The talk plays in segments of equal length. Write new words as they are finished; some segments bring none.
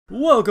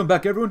Welcome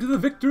back, everyone, to the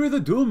Victory of the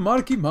Dual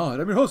Monarchy mod.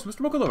 I'm your host,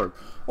 Mr. Mochalover,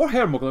 or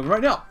Hair Mochalover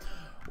right now.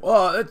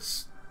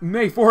 It's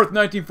May 4th,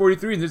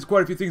 1943, and there's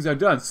quite a few things I've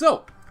done.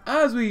 So,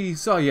 as we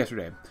saw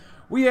yesterday,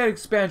 we had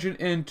expansion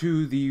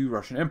into the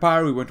Russian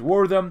Empire. We went to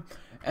war with them,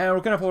 and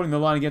we're kind of holding the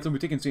line against them.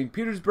 We've taken St.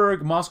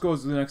 Petersburg. Moscow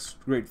is the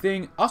next great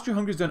thing.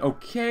 Austria-Hungary's done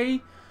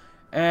okay,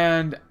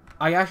 and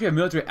I actually have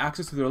military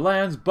access to their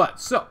lands,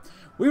 so,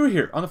 we were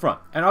here on the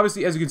front, and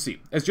obviously, as you can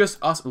see, it's just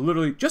us,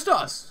 literally just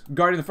us,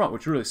 guarding the front,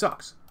 which really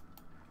sucks.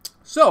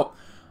 So,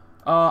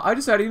 I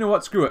decided, you know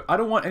what, screw it. I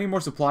don't want any more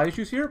supply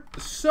issues here.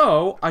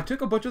 So, I took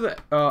a bunch of the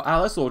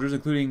Allied soldiers,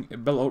 including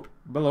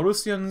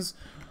Belarusians,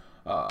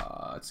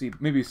 let's see,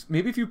 maybe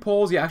a few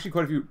Poles. Yeah, actually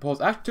quite a few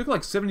Poles. I actually took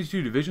like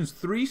 72 divisions,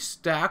 3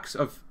 stacks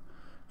of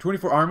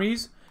 24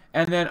 armies,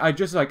 and then I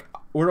just like,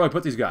 where do I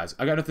put these guys?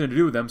 I got nothing to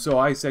do with them, so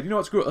I said, you know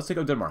what, screw it, let's take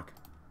out Denmark.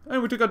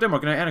 And we took out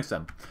Denmark, and I annexed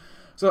them.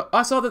 So,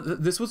 I saw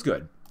that this was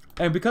good.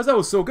 And because that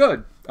was so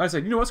good, I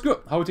said, you know what, screw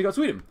it, how about we take out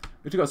Sweden?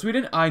 We took out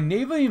Sweden. I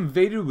navally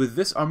invaded with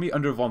this army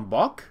under von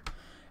Bock,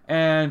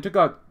 and took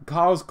out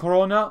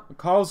Karlskrona,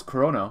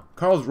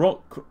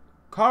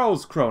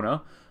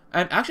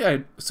 and actually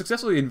I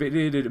successfully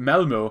invaded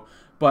Malmö,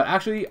 but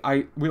actually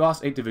we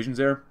lost 8 divisions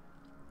there.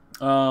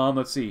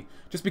 Let's see,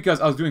 just because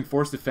I was doing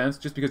forced defense,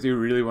 just because they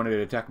really wanted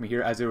to attack me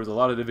here, as there was a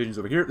lot of divisions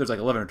over here. There's like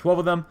 11 or 12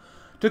 of them.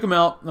 Took them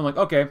out, and I'm like,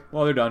 okay,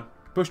 well, they're done.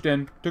 Pushed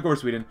in, took over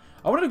Sweden.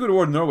 I wanted to go to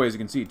war with Norway, as you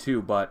can see,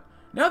 too, but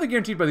now they're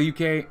guaranteed by the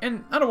UK,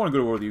 and I don't want to go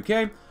to war with the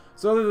UK.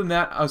 So other than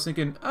that, I was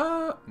thinking,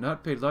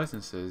 not paid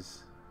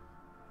licenses.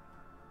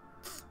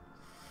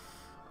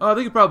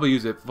 They could probably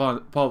use it.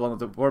 Paul on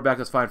the war back,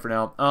 that's fine for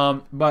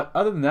now. But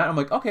other than that, I'm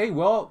like, okay,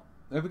 well,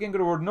 if we can't go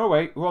to war with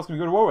Norway, who else can we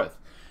go to war with?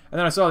 And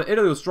then I saw that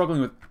Italy was struggling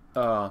with,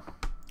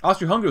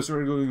 Austria-Hungary was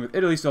struggling with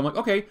Italy, so I'm like,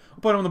 okay,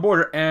 we'll put them on the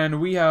border,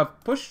 and we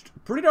have pushed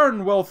pretty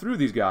darn well through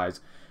these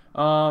guys.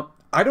 I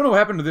don't know what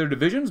happened to their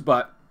divisions,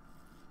 but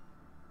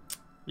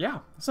yeah,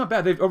 it's not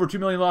bad. They've over 2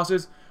 million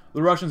losses.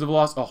 The Russians have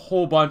lost a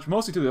whole bunch,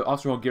 mostly to the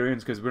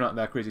Austro-Hungarians, because we're not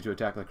that crazy to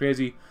attack like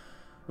crazy.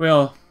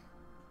 Well,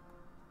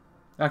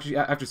 actually,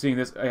 after seeing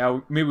this,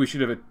 maybe we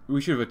should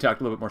have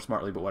attacked a little bit more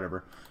smartly, but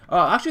whatever.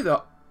 Actually,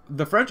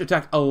 the French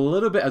attacked a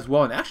little bit as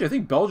well, and actually, I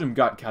think Belgium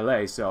got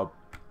Calais. So,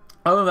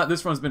 other than that,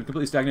 this front's been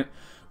completely stagnant.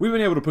 We've been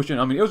able to push in.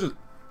 I mean, it was just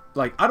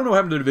like, I don't know what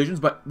happened to the divisions,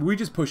 but we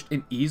just pushed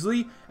in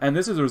easily, and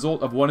this is a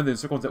result of one of the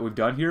encirclements that we've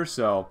done here.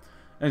 So,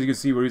 as you can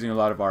see, we're using a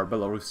lot of our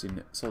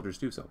Belarusian soldiers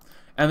too. So,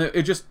 and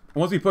it just,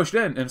 once we pushed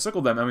in and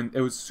encircled them, I mean, it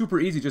was super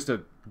easy just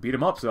to beat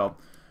them up. So,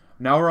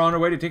 now we're on our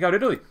way to take out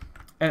Italy.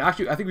 And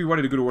actually, I think we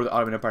wanted to go to war with the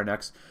Ottoman Empire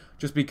next,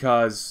 just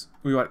because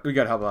we got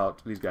to help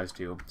out these guys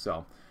too.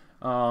 So,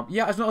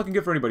 yeah, it's not looking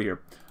good for anybody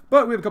here.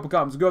 But we have a couple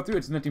columns to go through.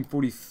 It's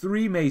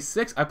 1943, May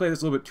 6th. I played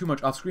this a little bit too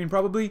much off screen,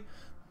 probably.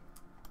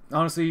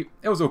 Honestly,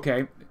 it was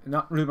okay.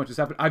 Not really much has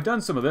happened. I've done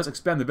some of this.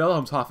 Expand the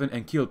Wilhelmshaven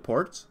and Kiel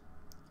ports.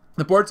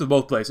 The ports of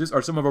both places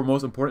are some of our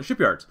most important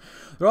shipyards.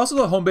 They're also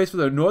the home base for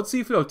the North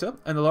Sea Flotte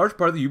and a large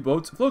part of the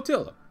U-boats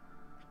flotilla.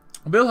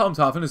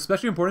 Wilhelmshaven is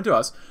especially important to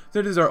us,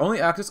 since it is our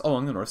only access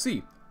along the North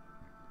Sea.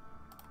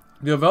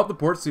 We developed the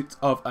port cities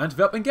of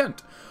Antwerp and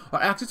Ghent.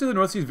 Our access to the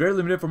North Sea is very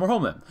limited from our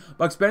homeland.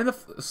 By expanding the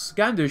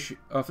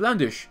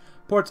Flandrish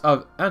ports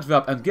of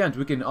Antwerp and Ghent,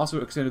 we can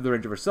also extend the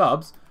range of our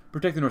subs,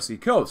 protect the North Sea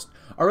coast.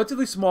 Our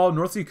relatively small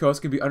North Sea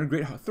coast can be under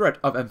great threat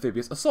of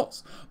amphibious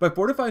assaults. By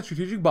fortifying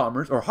strategic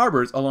bombers or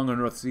harbors along our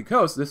North Sea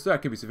coast, this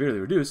threat can be severely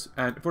reduced,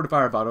 and fortify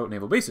our vital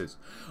naval bases.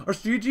 Our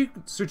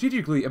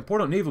strategically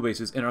important naval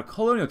bases in our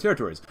colonial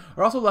territories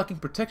are also lacking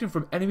protection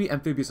from enemy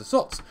amphibious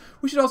assaults.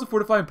 We should also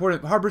fortify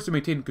important harbors to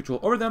maintain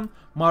control over them.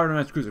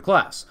 Modernized cruiser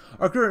class.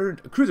 Our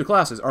current cruiser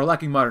classes are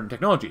lacking modern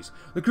technologies.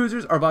 The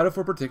cruisers are vital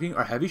for protecting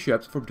our heavy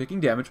ships from taking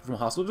damage from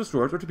hostile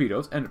destroyers or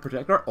torpedoes, and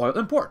protect our oil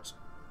imports.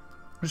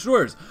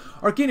 Destroyers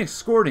are keen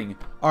escorting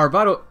our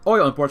vital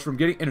oil imports from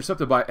getting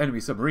intercepted by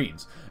enemy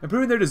submarines.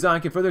 Improving their design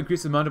can further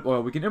increase the amount of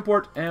oil we can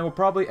import, and we'll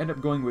probably end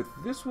up going with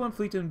this one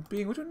fleet and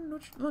being, which land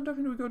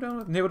doctrine do we go down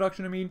with? Naval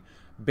doctrine, I mean,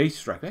 base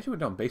strike. We actually went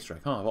down base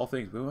strike, huh? Of all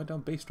things, we went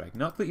down base strike.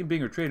 Not fleet and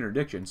being or trade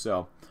interdiction,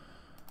 so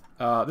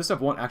this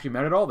stuff won't actually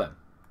matter at all then.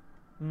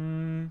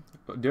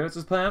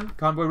 Dönitz' plan,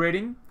 convoy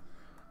rating.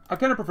 I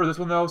kind of prefer this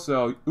one though,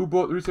 so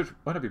U-boat research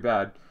might not be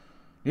bad.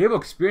 Naval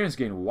experience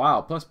gain,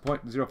 wow, plus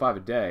 0.05 a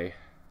day.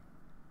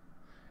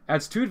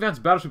 Adds 2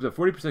 advanced battleships at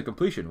 40%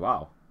 completion.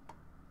 Wow.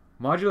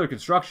 Modular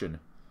construction.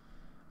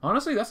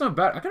 Honestly, that's not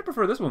bad. I kind of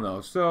prefer this one,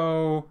 though.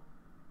 So,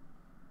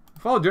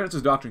 follow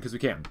Dönitz's doctrine, because we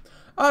can.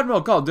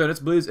 Admiral Karl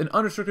Dönitz believes in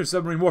unrestricted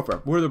submarine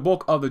warfare, where the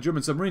bulk of the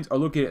German submarines are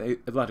located at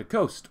the Atlantic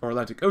coast, or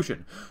Atlantic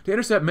Ocean, to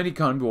intercept many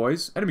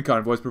convoys, enemy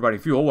convoys providing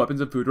fuel,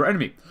 weapons, and food to our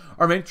enemy.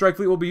 Our main strike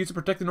fleet will be used to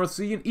protect the North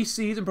Sea and East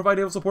Seas and provide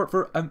naval support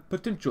for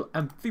potential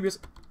amphibious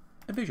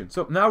invasion.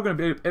 So, now we're going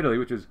to be Italy,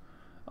 which is...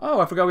 Oh,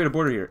 I forgot we had a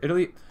border here.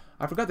 Italy...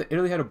 I forgot that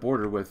Italy had a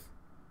border with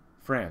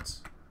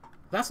France.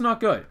 That's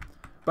not good.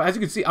 But as you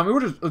can see, I mean,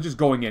 we're just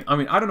going in. I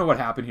mean, I don't know what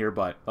happened here,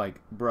 but,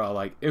 like, bro,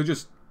 like, it was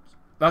just...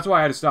 That's why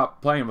I had to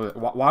stop playing with it.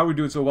 Why are we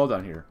doing so well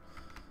down here?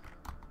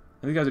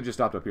 And these guys have just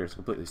stopped up here, so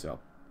completely so.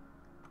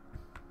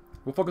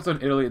 We'll focus on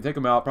Italy and take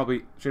them out.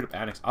 Probably straight up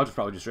annex. I'll just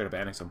probably just straight up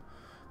annex them.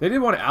 They did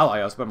want to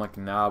ally us, but I'm like,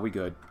 nah, we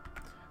good.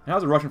 And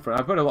how's the Russian front?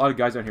 I put a lot of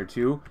guys down here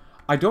too.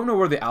 I don't know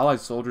where the Allied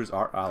soldiers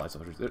are. Allied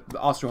soldiers. The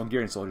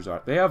Austro-Hungarian soldiers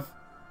are. They have,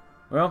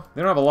 well,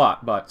 they don't have a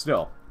lot, but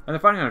still. And they're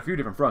fighting on a few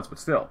different fronts, but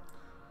still.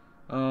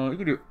 You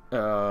can do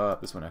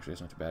this one actually.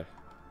 It's not too bad.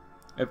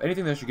 If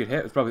anything that should get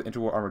hit, it's probably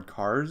interwar armored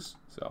cars.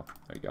 So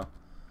there you go.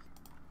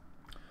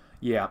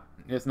 Yeah,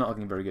 it's not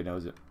looking very good now,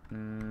 is it?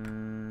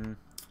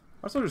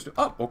 Our soldiers.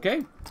 Oh,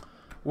 okay.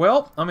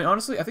 Well, I mean,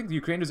 honestly, I think the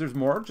Ukraine deserves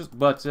more.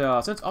 But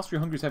since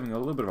Austria-Hungary is having a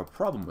little bit of a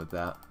problem with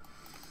that,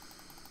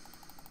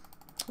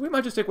 we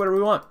might just take whatever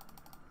we want.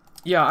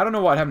 Yeah, I don't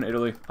know what happened to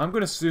Italy. I'm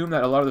going to assume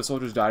that a lot of the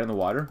soldiers died in the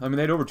water. I mean,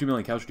 they had over 2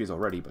 million casualties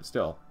already, but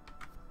still.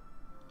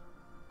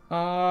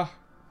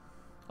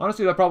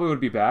 Honestly, that probably would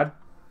be bad.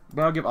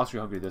 But I'll give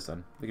Austria-Hungary this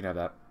then. They can have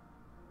that.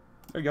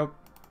 There you go.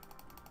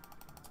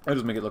 That'll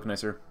just make it look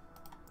nicer.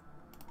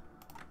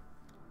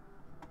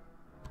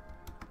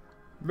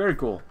 Very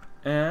cool.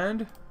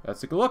 And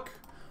let's take a look.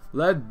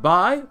 Led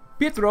by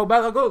Pietro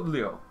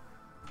Badoglio.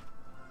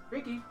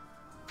 Ricky.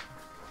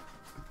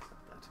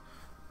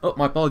 Oh,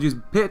 my apologies.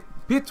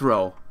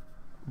 Pietro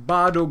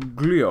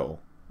Badoglio.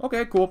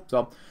 Okay, cool.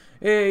 So,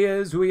 he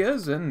is who he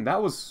is, and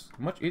that was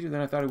much easier than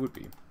I thought it would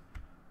be.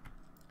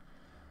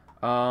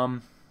 I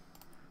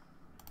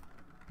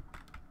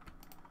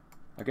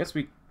guess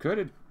we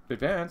could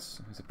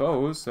advance, I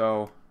suppose,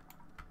 so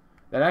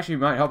that actually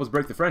might help us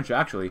break the French,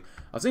 actually.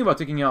 I was thinking about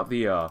taking out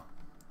the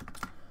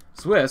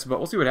Swiss, but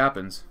we'll see what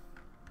happens.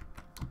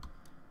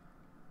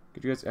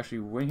 Could you guys actually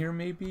win here,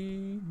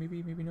 maybe?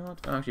 Maybe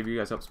not. Actually, if you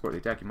guys help support the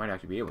attack, you might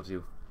actually be able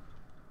to.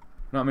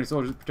 Not many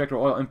soldiers protect our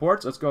oil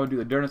imports. Let's go and do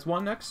the Donetsk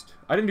one next.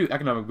 I didn't do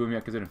economic boom yet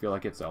because I didn't feel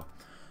like it, so.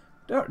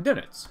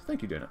 Donetsk.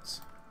 Thank you,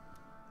 Donetsk.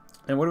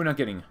 And what are we not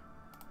getting?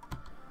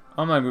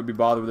 I'm not even going to be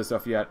bothered with this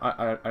stuff yet.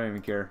 I don't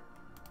even care.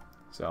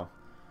 So.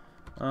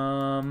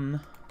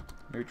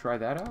 Maybe try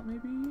that out,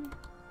 maybe?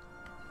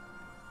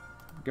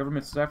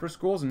 Government cipher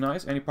schools,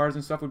 nice.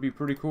 Anti-partisan stuff would be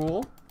pretty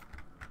cool.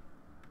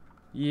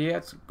 Yeah,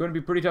 it's going to be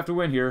pretty tough to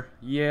win here.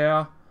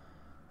 Yeah.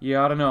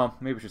 Yeah, I don't know.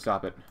 Maybe we should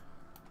stop it.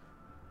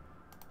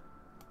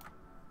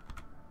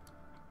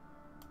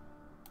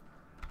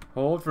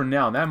 Hold for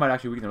now. That might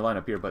actually weaken their line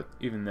up here, but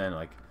even then,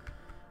 like,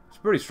 it's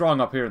pretty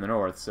strong up here in the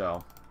north,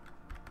 so.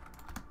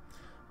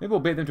 Maybe we'll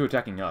bait them to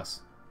attacking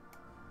us.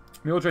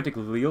 Maybe we'll try to take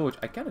Lille, which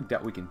I kind of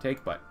doubt we can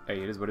take, but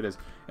hey, it is what it is.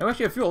 And we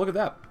actually have fuel. Look at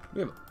that.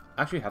 We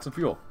actually have some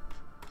fuel.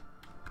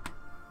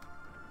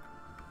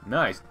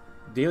 Nice.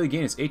 Daily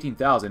gain is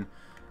 18,000.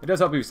 It does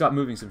help if you stop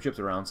moving some ships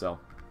around, so.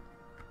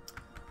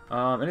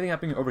 Anything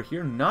happening over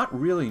here? Not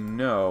really,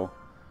 no.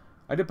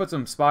 I did put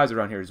some spies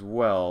around here as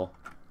well.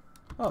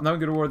 Oh, now we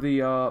go toward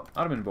the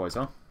Ottoman boys,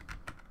 huh?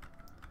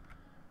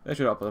 That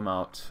should help them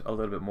out a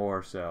little bit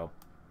more, so.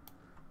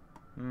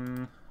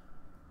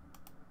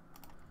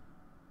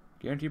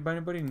 Guaranteed by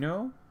anybody?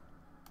 No?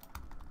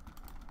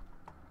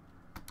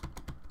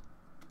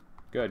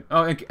 Good.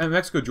 Oh, and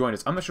Mexico joined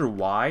us. I'm not sure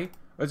why.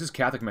 It's just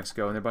Catholic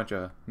Mexico, and they're a bunch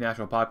of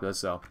national populists,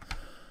 so.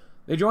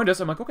 They joined us.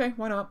 I'm like, okay,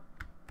 why not?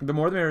 The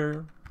more the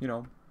merrier, you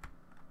know.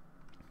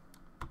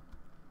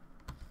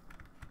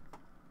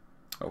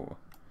 Oh.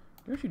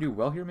 Do we actually do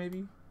well here,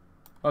 maybe?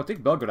 Oh,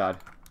 take Belgrade.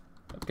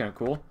 That's kind of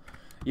cool.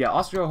 Yeah,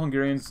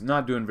 Austro-Hungarians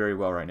not doing very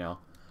well right now.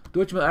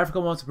 Deutsche Mill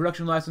Africa wants a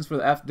production license for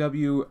the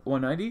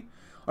FW-190.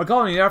 Our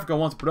colony in Africa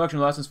wants a production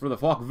license for the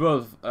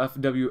Focke-Wulf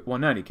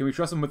FW-190. Can we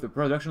trust them with the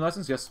production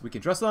license? Yes, we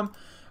can trust them.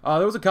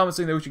 There was a comment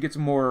saying that we should get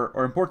some more,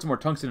 or import some more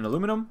tungsten and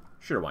aluminum.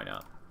 Sure, why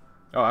not?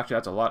 Oh, actually,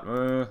 that's a lot.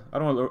 I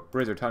don't want to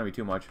raise our autonomy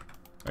too much.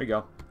 There you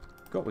go.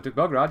 Cool, we took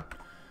Belgrade.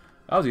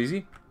 That was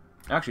easy.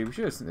 Actually, we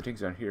should have sent the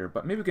tanks down here,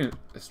 but maybe we can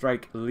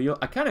strike Lille.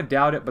 I kind of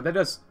doubt it, but that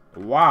does...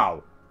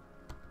 Wow.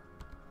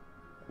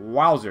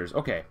 Wowzers.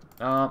 Okay.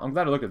 I'm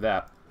glad I looked at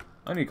that.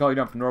 I need to call you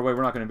down from Norway.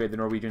 We're not going to invade the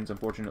Norwegians,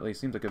 unfortunately.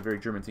 Seems like a very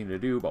German thing to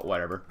do, but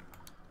whatever.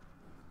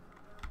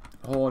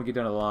 Hold on, get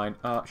down to the line.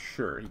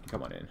 Sure, you can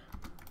come on in.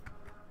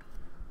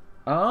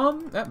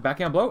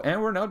 Backhand blow,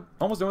 and we're now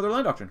almost done with our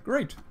land doctrine.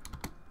 Great.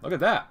 Look at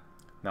that.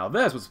 Now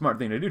this was a smart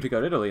thing to do, take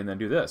out Italy and then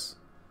do this.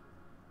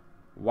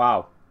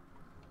 Wow.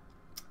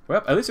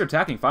 Well, at least they're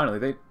attacking finally.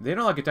 They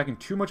don't like attacking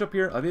too much up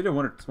here. They did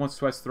once,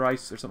 twice,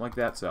 thrice, or something like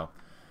that, so.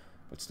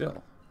 But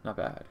still, not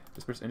bad.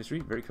 Dispersed industry,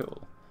 very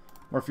cool.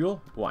 More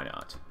fuel? Why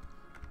not?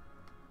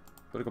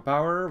 Political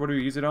power, what do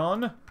we use it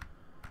on?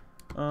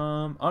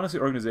 Honestly,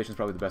 organization is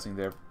probably the best thing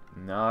there.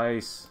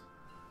 Nice.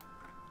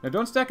 Now,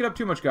 don't stack it up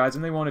too much, guys,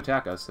 and they won't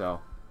attack us, so.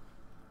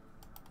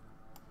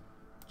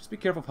 Just be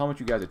careful of how much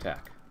you guys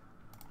attack.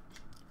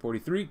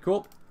 43,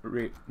 cool.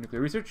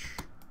 Nuclear research.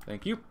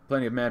 Thank you.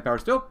 Plenty of manpower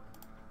still.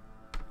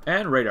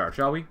 And radar,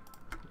 shall we?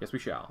 Yes, we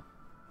shall.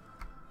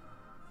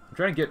 I'm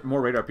trying to get more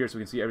radar up here so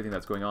we can see everything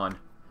that's going on.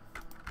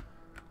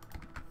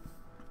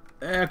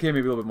 Okay,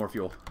 maybe a little bit more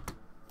fuel.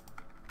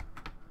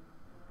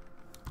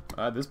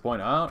 At this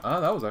point, that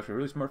was actually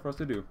really smart for us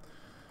to do.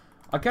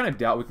 I kind of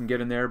doubt we can get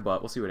in there,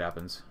 but we'll see what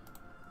happens.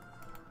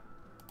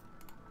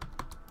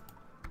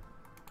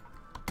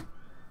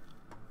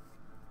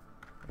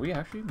 we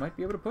actually might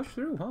be able to push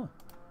through, huh?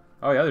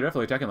 Oh yeah, they're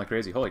definitely attacking like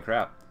crazy. Holy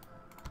crap.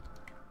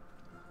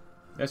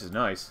 This is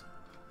nice.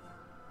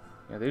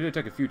 Yeah, they did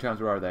attack a few times.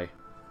 Where are they?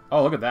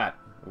 Oh, look at that.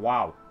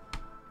 Wow.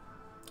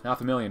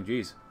 500,000,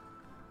 jeez.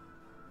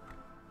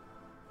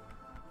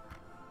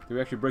 Did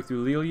we actually break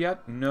through Lille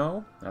yet?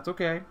 No. That's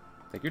okay.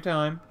 Take your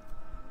time.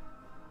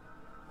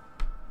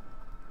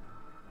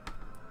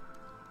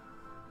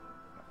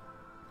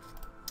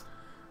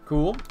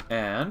 Cool.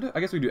 And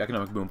I guess we do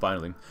economic boom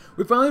finally.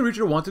 We finally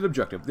reached our wanted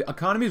objective. The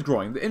economy is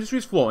growing, the industry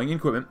is flowing in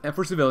equipment and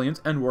for civilians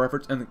and war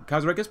efforts, and the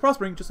Kaiserreich is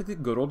prospering just like the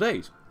good old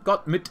days.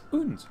 Got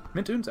Mint-Uns.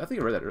 Mint-Uns? I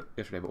think I read that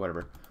yesterday, but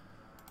whatever.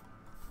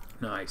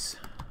 Nice.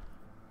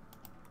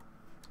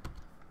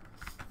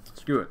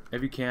 Screw it.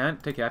 If you can,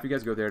 take half you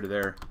guys, go there to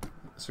there.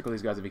 Circle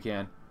these guys if you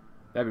can.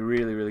 That'd be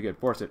really, really good.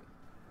 Force it.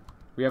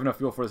 We have enough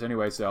fuel for this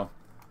anyway, so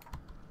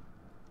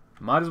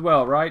might as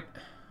well, right?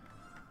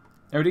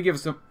 And we did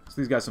give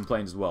these guys some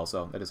planes as well,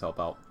 so that does help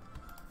out.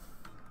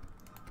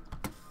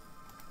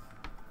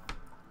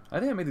 I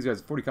think I made these guys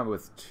 40 combat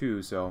with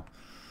 2, so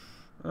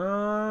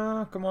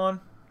come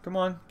on. Come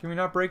on. Can we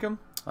not break them?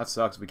 That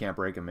sucks if we can't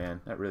break them,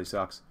 man. That really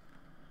sucks.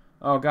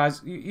 Oh,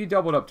 guys, you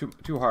doubled up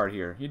too hard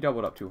here. You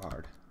doubled up too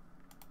hard.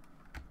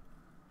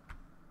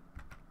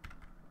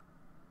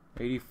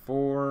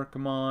 84,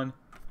 come on.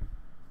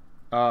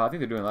 I think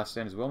they're doing last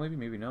stand as well, maybe?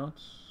 Maybe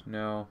not.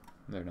 No,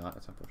 they're not.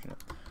 That's unfortunate.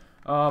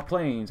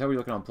 Planes. How are we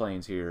looking on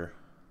planes here?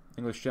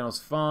 English channel's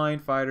fine.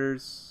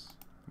 Fighters.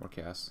 More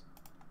Cass.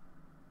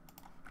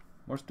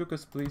 More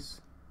Stukas,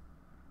 please.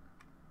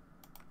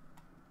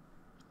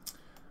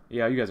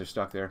 Yeah, you guys are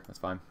stuck there. That's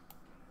fine.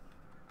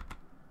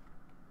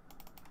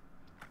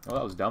 Oh,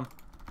 that was dumb.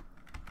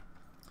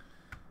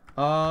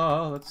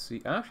 Let's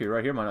see. Actually,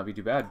 right here might not be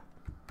too bad.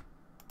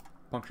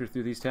 Puncture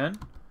through these 10.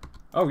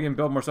 Oh, we can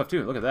build more stuff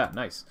too. Look at that.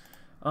 Nice.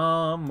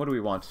 What do we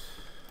want?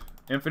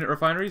 Infinite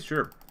refineries?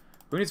 Sure.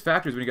 Who needs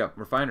factories when you got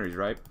refineries,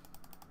 right?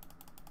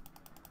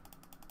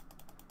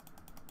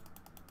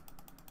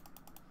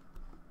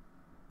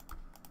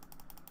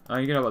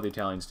 You can know about the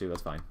Italians too.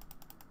 That's fine.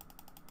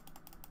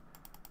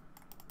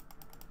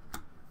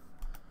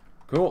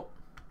 Cool.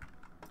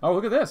 Oh,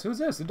 look at this. Who's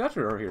this? The Dutch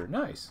are over here.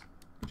 Nice.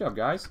 Good job,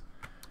 guys.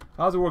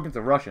 How's it working with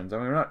the Russians? I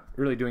mean, we're not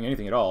really doing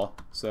anything at all,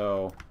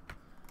 so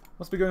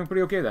must be going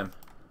pretty okay then.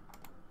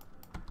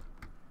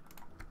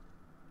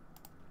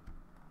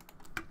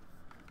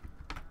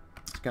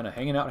 Just kind of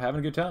hanging out, having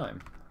a good time.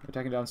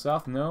 Attacking down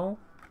south? No.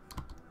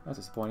 That's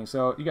disappointing.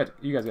 So you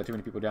guys got too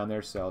many people down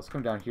there, so let's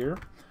come down here.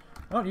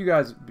 I want you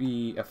guys to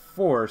be a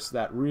force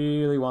that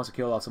really wants to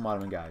kill out some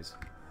Ottoman guys.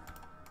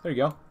 There you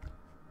go.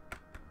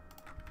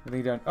 I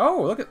think down.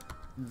 Oh, look at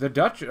the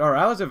Dutch. Our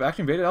allies have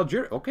actually invaded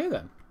Algeria. Okay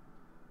then,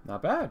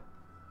 not bad.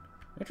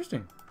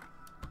 Interesting.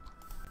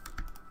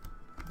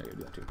 There you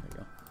do that too. There you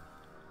go.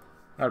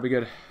 That'll be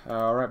good.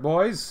 All right,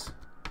 boys.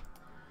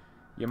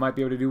 You might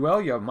be able to do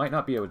well. You might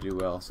not be able to do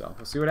well. So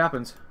we'll see what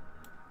happens.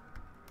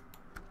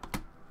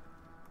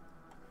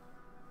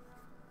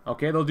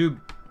 Okay, they'll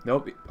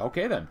be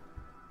okay then.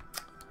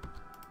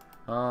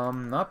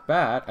 Not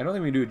bad. I don't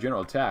think we can do a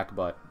general attack,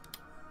 but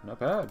not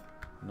bad.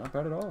 Not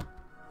bad at all.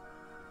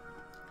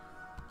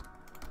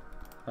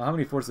 How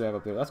many forts do they have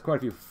up there? That's quite a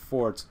few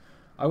forts.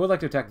 I would like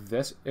to attack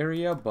this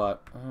area,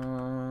 but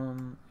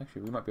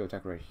actually we might be able to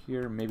attack right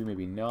here. Maybe,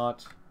 maybe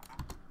not.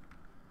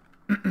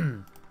 These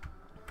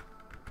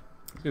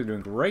guys are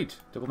doing great.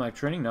 Diplomatic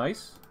training,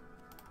 nice.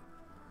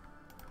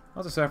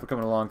 How's the staff for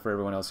coming along for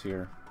everyone else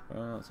here?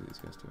 Let's see these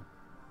guys too.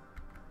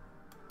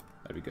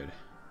 That'd be good.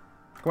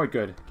 Quite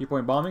good. Key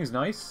point bombing is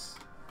nice.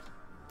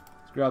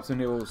 Let's grab some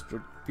naval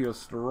torpedo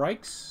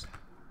strikes.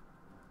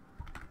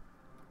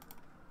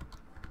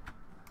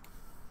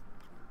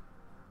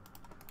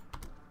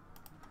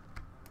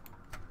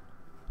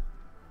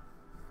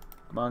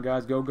 Come on,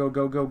 guys. Go, go,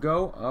 go, go,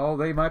 go. Oh,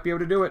 they might be able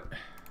to do it.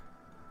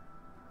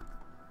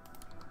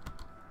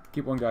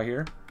 Keep one guy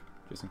here,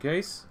 just in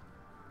case.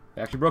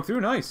 They actually broke through.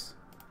 Nice.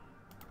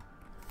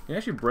 Can you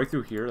actually break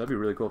through here? That'd be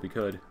really cool if you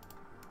could.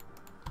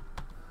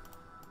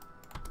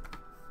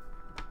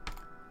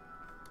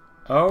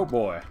 Oh,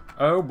 boy.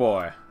 Oh,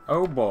 boy.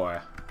 Oh, boy.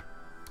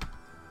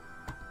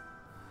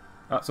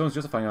 Someone's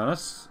justifying on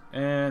us.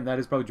 And that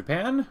is probably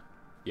Japan?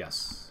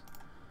 Yes.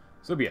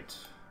 So be it.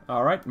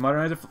 Alright,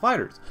 modernize the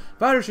fighters.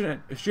 Fighters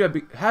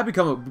should have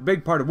become a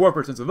big part of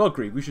warfare since the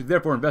Weltkrieg. We should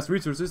therefore invest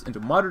resources into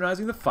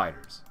modernizing the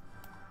fighters.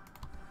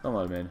 Don't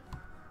let them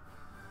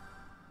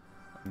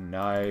in.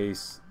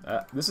 Nice.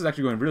 This is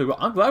actually going really well.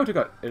 I'm glad we took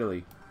out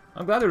Italy.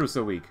 I'm glad they were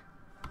so weak.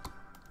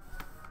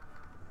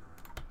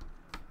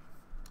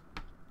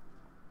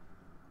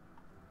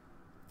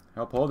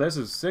 Help hold. This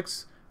is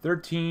 6,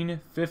 13,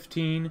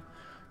 15,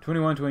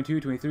 21, 22,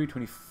 23,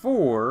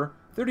 24,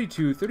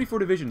 32, 34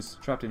 divisions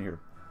trapped in here.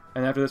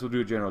 And after this, we'll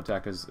do a general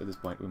attack, because at this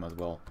point, we might as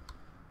well.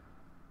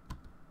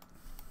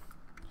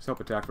 Just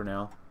help attack for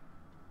now.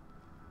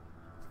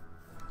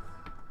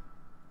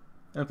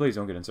 And please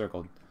don't get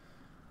encircled.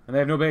 And they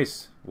have no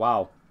base.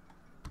 Wow.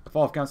 The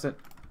fall of constant.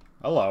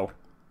 Hello.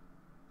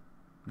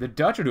 The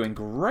Dutch are doing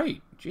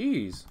great.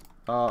 Jeez.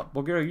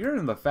 Bulgaria, you're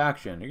in the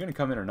faction. You're gonna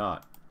come in or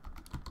not?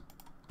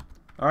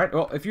 Alright,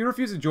 well, if you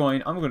refuse to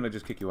join, I'm gonna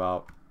just kick you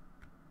out.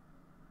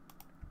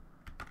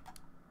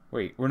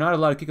 Wait, we're not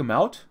allowed to kick them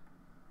out?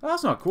 Oh,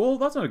 that's not cool.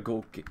 That's not a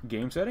cool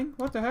game setting.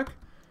 What the heck?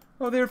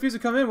 Oh, they refuse to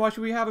come in. Why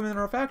should we have them in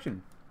our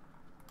faction?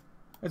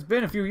 It's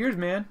been a few years,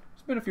 man.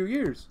 It's been a few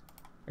years.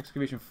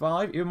 Excavation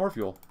 5, even more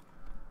fuel.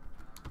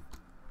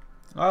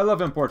 I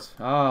love imports.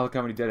 Ah, look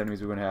how many dead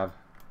enemies we're gonna have.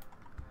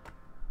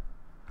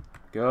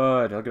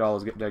 Good. Look at all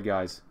those dead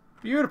guys.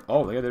 Beautiful.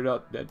 Oh, yeah, they're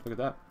not dead. Look at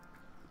that.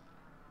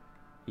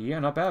 Yeah,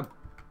 not bad.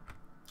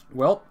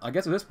 Well, I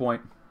guess at this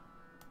point,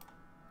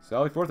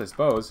 Sally forth, I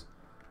suppose.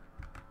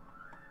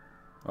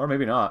 Or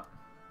maybe not.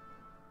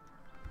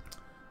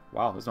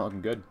 Wow, that's not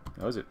looking good.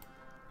 Oh, is it?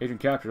 Agent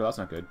capture, that's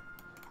not good.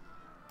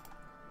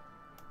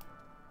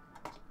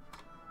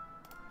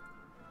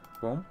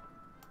 Boom.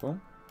 Boom.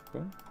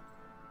 Boom.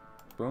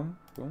 Boom.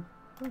 Boom.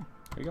 Boom.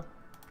 There you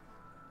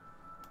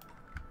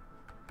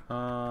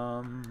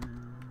go.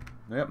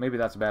 Yep, maybe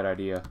that's a bad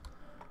idea.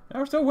 No,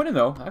 we're still winning,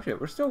 though. Actually,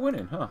 we're still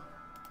winning, huh?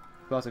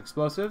 Plus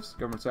explosives.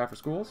 Government staff for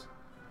schools.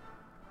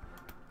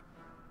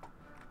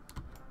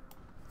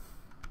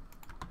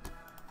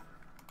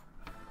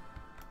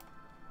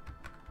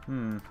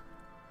 Well,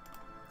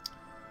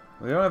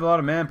 they don't have a lot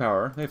of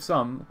manpower. They have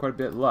some, quite a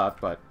bit left,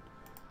 but...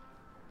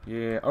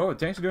 Yeah. Oh, the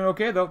tanks are doing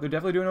okay, though. They're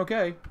definitely doing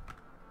okay.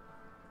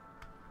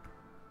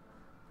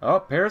 Oh,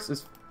 Paris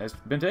has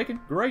been taken.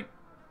 Great.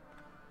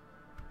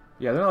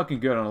 Yeah, they're not looking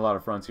good on a lot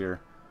of fronts here.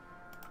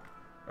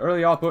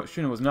 Early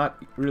opposition was not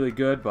really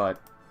good, but...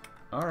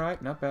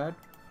 Alright, not bad.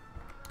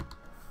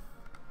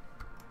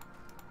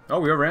 Oh,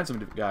 we overran some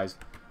guys.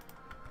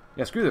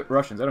 Yeah, screw the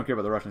Russians. I don't care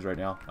about the Russians right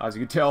now, as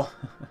you can tell.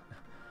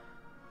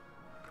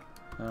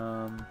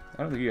 I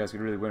don't think you guys could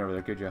really win over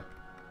there, could you?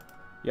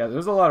 Yeah,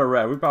 there's a lot of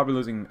red. We're probably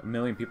losing a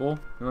million people,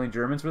 a million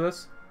Germans for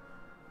this.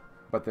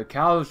 But the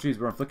casualties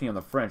we're inflicting on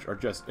the French are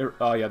just...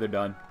 Oh, yeah, they're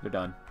done. They're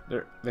done.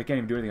 They can't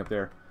even do anything up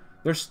there.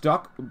 They're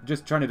stuck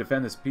just trying to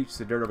defend this piece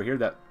of dirt over here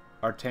that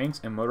our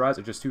tanks and motorized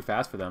are just too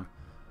fast for them.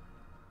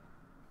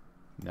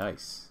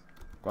 Nice.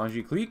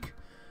 Guangxi Clique.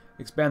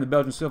 Expand the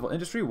Belgian civil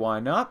industry. Why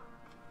not?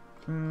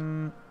 We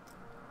can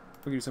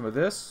do some of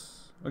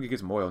this. We can get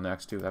some oil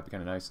next, too. That'd be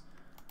kind of nice.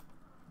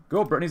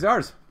 Go, Brittany's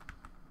ours.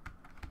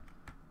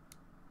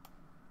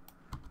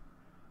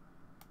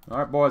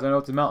 Alright, boys, I know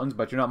it's the mountains,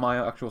 but you're not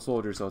my actual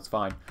soldier, so it's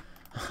fine.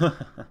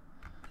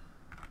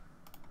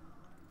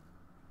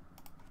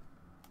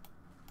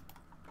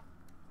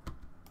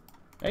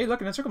 Hey,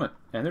 look, an encirclement.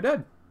 And they're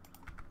dead.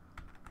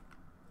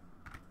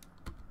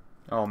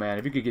 Oh, man,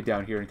 if you could get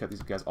down here and cut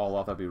these guys all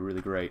off, that'd be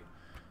really great.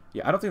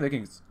 Yeah, I don't think they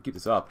can keep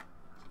this up.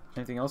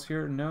 Anything else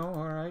here? No?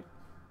 Alright.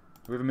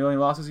 Do we have a million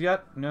losses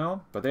yet?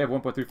 No. But they have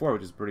 1.34,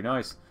 which is pretty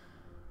nice.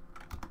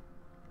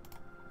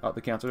 Oh,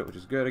 they canceled it, which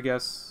is good, I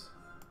guess.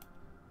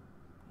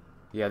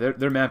 Yeah,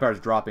 their manpower is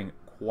dropping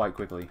quite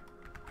quickly.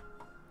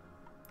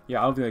 Yeah,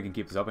 I don't think they can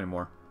keep this up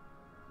anymore.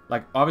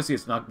 Like, obviously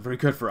it's not very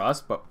good for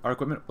us, but our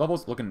equipment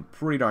level's looking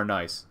pretty darn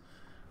nice.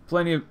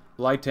 Plenty of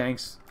light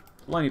tanks.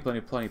 Plenty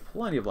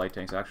of light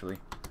tanks, actually.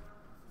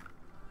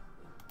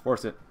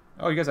 Force it.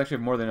 Oh, you guys actually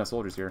have more than enough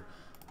soldiers here.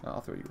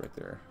 I'll throw you right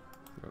there.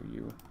 Throw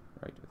you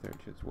right there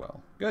as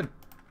well. Good.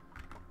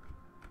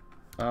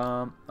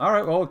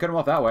 Alright, well, we'll cut them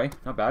off that way.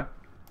 Not bad.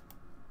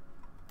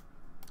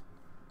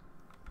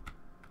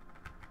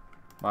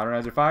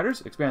 Modernize their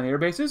fighters, expand the air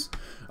bases.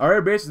 Our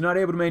air base is not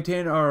able to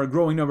maintain our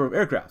growing number of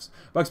aircrafts.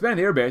 By expanding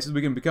the air bases,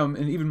 we can become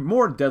an even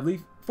more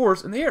deadly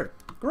force in the air.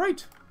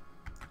 Great.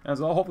 As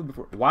all hopefully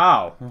before.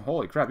 Wow.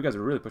 Holy crap, you guys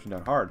are really pushing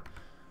down hard.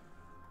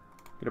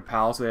 Get a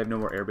PAL so they have no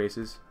more air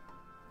bases.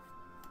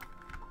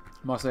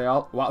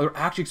 Marseille. Wow, they're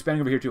actually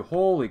expanding over here too.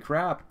 Holy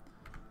crap.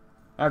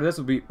 After this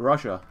will be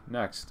Russia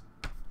next.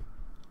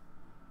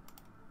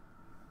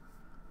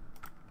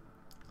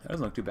 That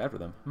doesn't look too bad for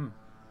them.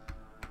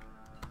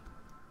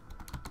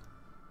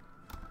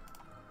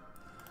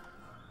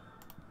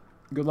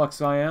 Good luck,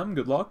 Siam.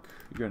 Good luck.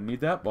 You're going to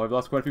need that. Well, we've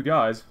lost quite a few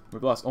guys.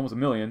 We've lost almost 1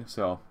 million,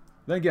 so...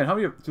 Then again, how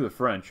many to the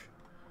French?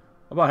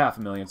 About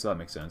 500,000, so that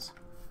makes sense.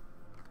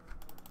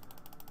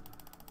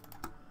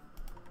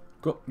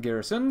 Cool.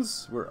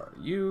 Garrisons. Where are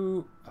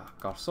you?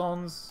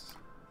 Garçons.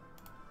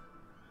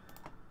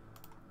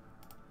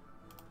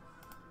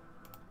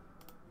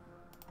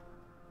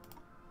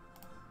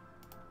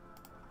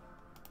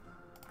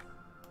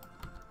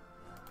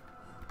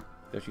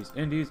 Dutch East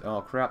Indies. Oh,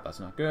 crap. That's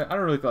not good. I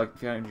don't really feel like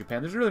fighting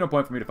Japan. There's really no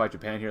point for me to fight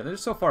Japan here. They're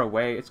just so far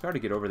away. It's hard to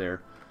get over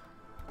there.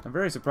 I'm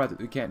very surprised that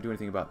we can't do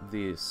anything about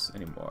this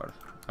anymore.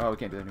 Oh, we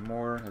can't do that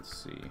anymore. Let's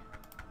see.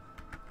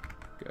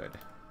 Good.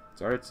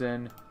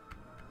 Tsaritsyn.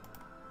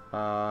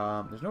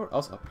 There's nowhere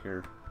else up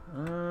here.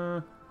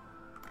 Look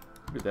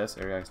at this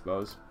area, I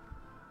suppose.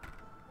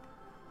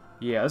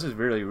 Yeah, this is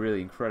really, really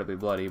incredibly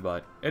bloody,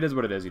 but it is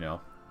what it is, you know.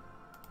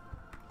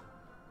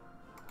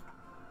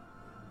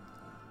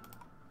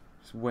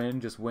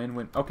 Just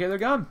win. Okay, they're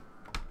gone.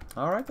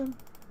 Alright then.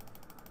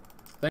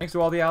 Thanks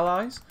to all the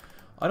allies.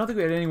 I don't think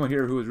we had anyone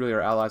here who was really our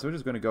allies, so we're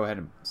just going to go ahead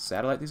and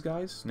satellite these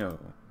guys. No.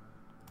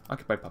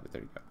 Occupied puppet,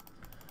 there you go.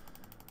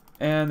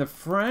 And the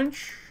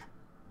French,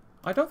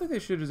 I don't think they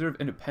should deserve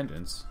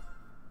independence.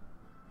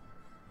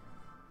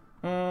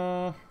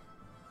 Well,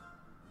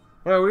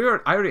 I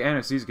already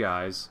annexed these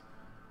guys.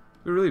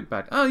 They're really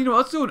bad. Oh, you know,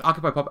 let's do an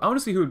Occupy puppet. I want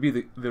to see who would be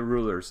the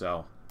ruler,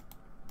 so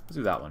let's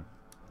do that one.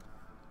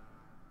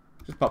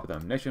 Just puppet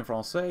them. Nation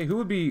Francais. Who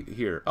would be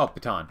here? Oh,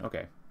 Bhutan.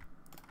 Okay.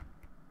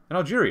 And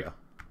Algeria.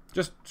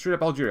 Just straight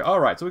up Algeria.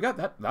 Alright, so we got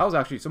that. That was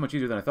actually so much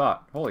easier than I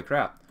thought. Holy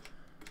crap.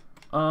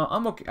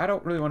 I'm okay. I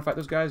don't really want to fight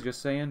those guys,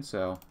 just saying,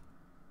 so.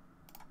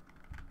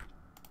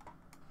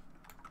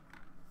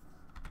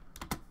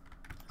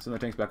 Send the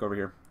tanks back over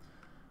here.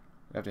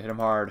 We have to hit them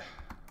hard.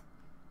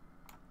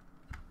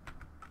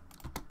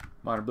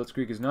 Modern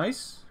Blitzkrieg is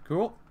nice.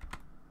 Cool.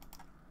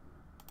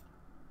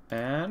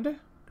 And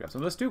grab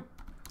some of this too.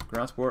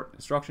 Ground support,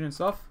 destruction and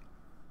stuff.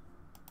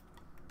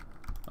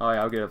 Oh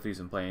yeah, I'll get up these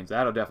in planes.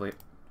 That'll definitely...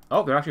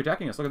 Oh, they're actually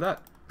attacking us. Look at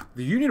that.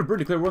 The Union of Britain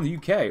declared war on the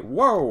UK.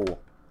 Whoa!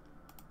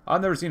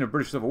 I've never seen a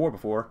British Civil War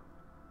before.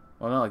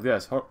 Well, not like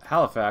this.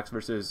 Halifax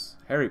versus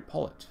Harry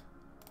Pollitt.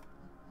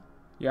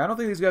 Yeah, I don't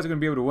think these guys are going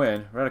to be able to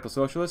win. Radical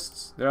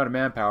Socialists. They're out of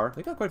manpower.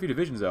 They got quite a few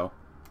divisions, though.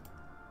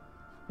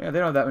 Yeah, they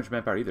don't have that much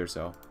manpower either,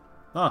 so...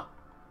 Huh.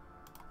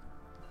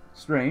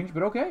 Strange,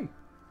 but okay.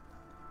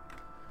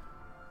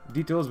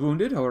 Details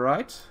wounded,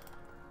 alright.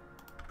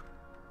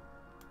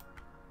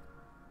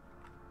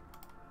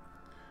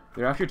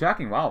 They're actually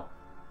attacking, wow.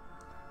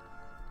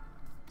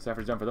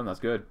 Stafford's done for them, that's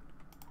good.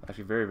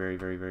 Actually very, very,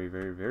 very, very,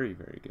 very, very,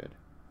 very good.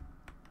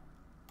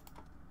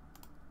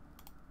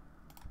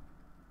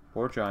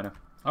 Poor China.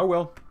 Oh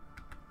well.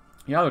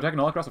 Yeah, they're attacking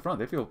all across the front.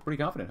 They feel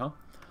pretty confident, huh?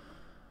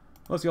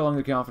 Let's see how long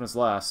the confidence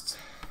lasts.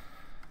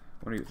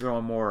 When you throw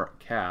in more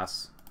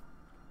Cass.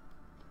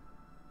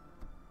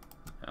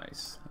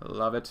 Nice.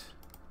 Love it.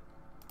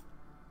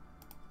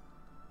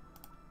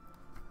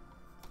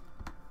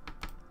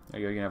 There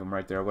you go, you can have them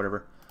right there,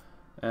 whatever.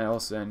 And I'll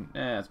send...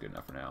 that's good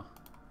enough for now.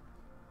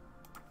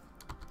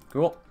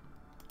 Cool.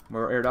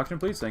 More air reduction,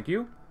 please, thank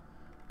you.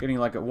 Getting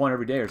like a 1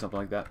 every day or something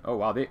like that. Oh,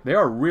 wow, they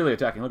are really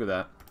attacking, look at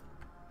that.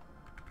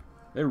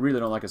 They really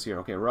don't like us here.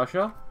 Okay,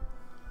 Russia.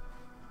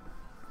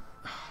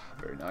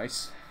 Very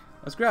nice.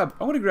 Let's grab...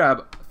 I want to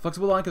grab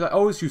flexible line because I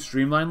always choose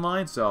streamline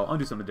line, so I'll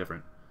do something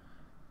different.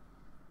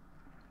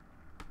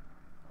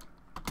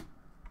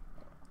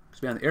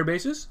 Expand the air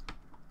bases.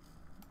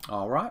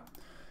 Alright.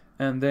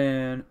 And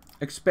then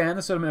expand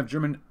the settlement of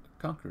German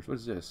conquerors. What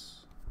is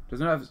this? Does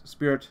not have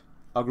spirit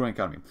of growing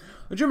economy.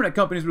 The German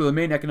companies were the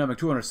main economic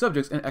tool on our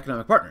subjects and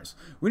economic partners.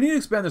 We need to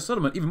expand the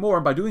settlement even more,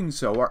 and by doing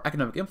so, our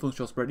economic influence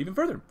shall spread even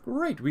further.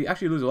 Great. We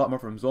actually lose a lot more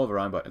from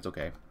Zolveron, but it's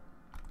okay.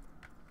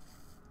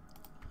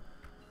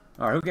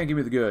 Alright, who can give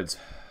me the goods?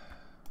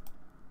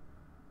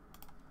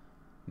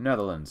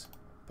 Netherlands.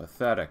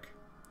 Pathetic.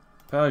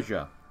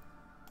 Persia.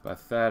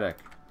 Pathetic.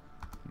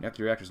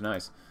 Nuclear reactor's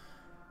nice.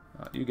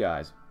 You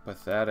guys.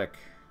 Pathetic.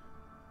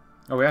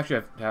 Oh, we actually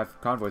have to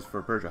have convoys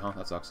for Persia, huh?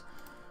 That sucks.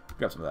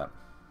 Grab some of that.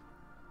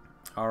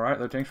 Alright,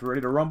 the tanks are ready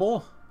to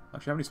rumble.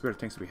 Actually, how many spirit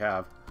tanks do we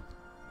have?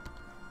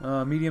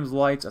 Mediums,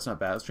 lights, that's not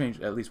bad. Let's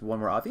change at least one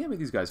more. I think I made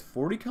these guys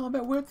 40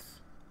 combat width.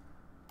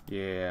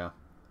 Yeah.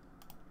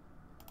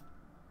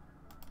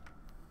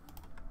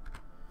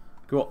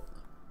 Cool.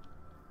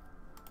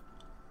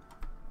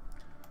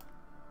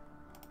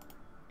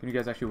 Can you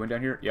guys actually win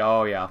down here? Yeah,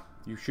 oh yeah.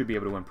 You should be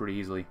able to win pretty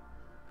easily.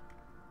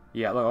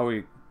 Yeah, look, oh,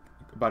 we...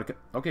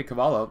 Okay,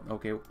 Cavallo.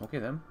 Okay, okay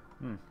then.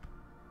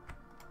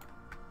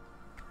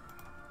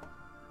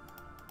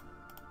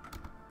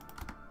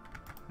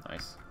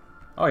 Nice.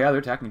 Oh yeah,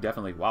 they're attacking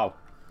definitely. Wow.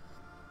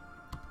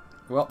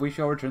 Well, we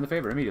shall return the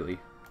favor immediately.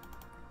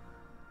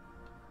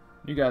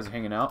 You guys are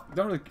hanging out.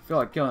 Don't really feel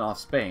like killing off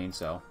Spain,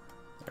 so...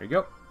 There you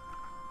go.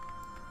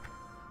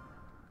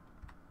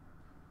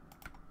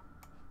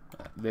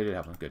 They did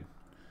have one. Good.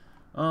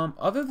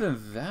 Other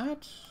than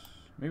that...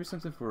 Maybe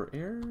something for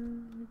air...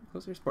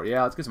 Close air support.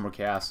 Yeah, let's get some more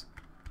Cass.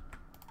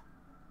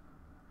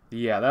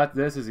 Yeah,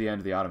 this is the end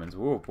of the Ottomans.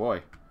 Oh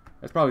boy.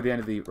 That's probably the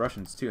end of the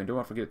Russians, too. And don't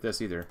want to forget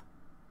this, either.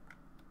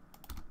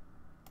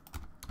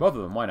 Both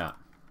of them, why not?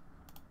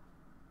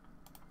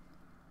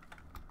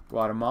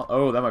 Guatemala.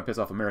 Oh, that might piss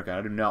off America.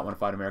 I do not want to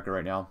fight America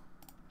right now.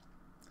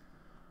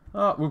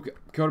 We've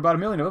killed about 1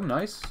 million of them.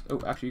 Nice. Oh,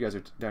 actually, you guys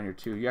are down here,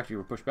 too. You actually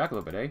were pushed back a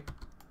little bit, eh?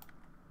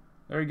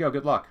 There you go.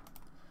 Good luck.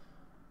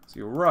 Let's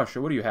see, Russia,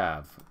 what do you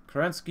have?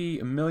 Kerensky,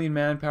 1 million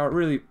manpower.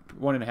 Really,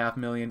 1.5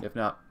 million, if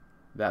not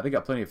that. They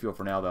got plenty of fuel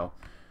for now, though.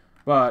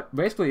 But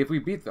basically, if we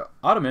beat the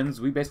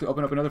Ottomans, we basically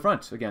open up another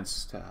front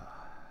against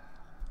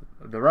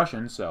the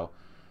Russians, so...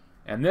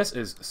 And this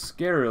is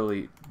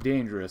scarily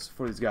dangerous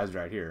for these guys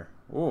right here.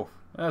 Oh,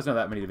 there's not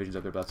that many divisions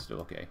up there, but that's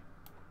still okay.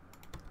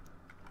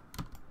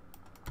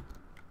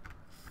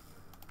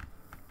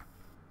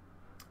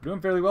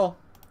 Doing fairly well.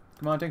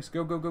 Come on, tanks.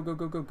 Go, go, go, go,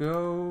 go, go,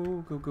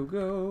 go. Go, go,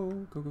 go.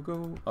 Go, go,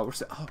 go. Oh,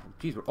 oh,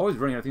 geez, we're always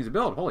running out of things to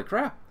build. Holy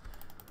crap.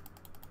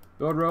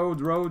 Build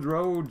roads, roads,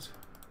 roads.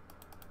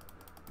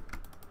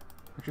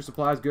 Make sure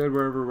supplies good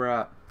wherever we're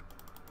at.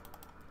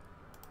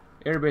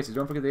 Air bases.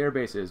 Don't forget the air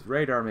bases.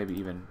 Radar, maybe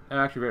even.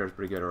 Actually, radar's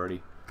pretty good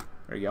already.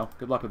 There you go.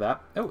 Good luck with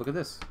that. Oh, look at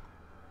this.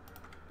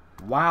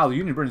 Wow, the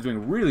Union Britain is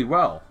doing really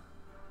well.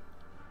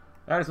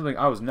 That is something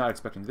I was not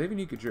expecting. Do they even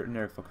need a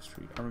generic focus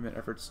tree? Armament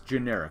efforts.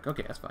 Generic.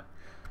 Okay, that's fine.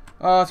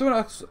 Someone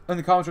else in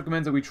the comments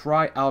recommends that we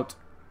try out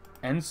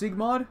NSIG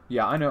mod.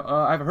 Yeah, I know.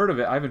 I've heard of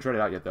it. I haven't tried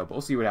it out yet, though, but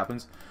we'll see what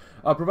happens.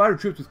 Provide our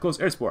troops with close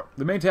air support.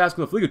 The main task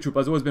of the Fleet troop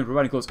has always been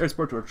providing close air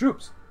support to our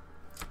troops.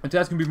 The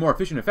task can be more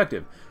efficient and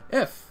effective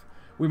if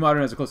we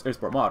modernize the close air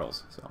support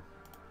models. So,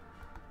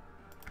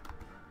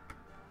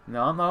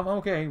 no, I'm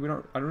okay. I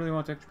don't really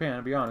want to attack Japan,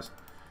 to be honest.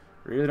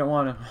 Really don't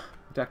want to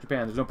attack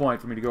Japan. There's no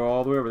point for me to go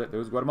all the way over there.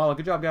 There's Guatemala.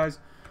 Good job, guys.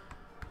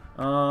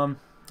 I wonder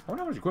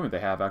how much equipment they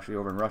have, actually,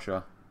 over in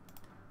Russia.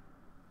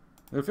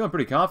 They're feeling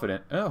pretty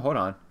confident. Oh, hold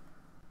on.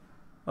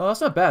 Oh,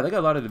 that's not bad. They got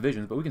a lot of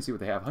divisions, but we can see what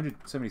they have.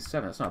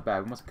 177. That's not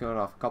bad. We must have cut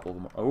off a couple of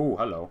them. Oh,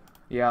 hello.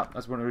 Yeah,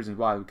 that's one of the reasons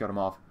why we cut them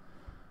off.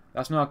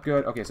 That's not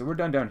good. Okay, so we're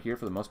done down here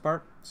for the most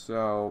part.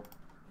 So,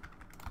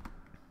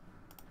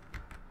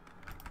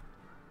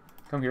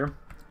 come here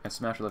and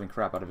smash the living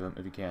crap out of him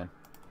if you can.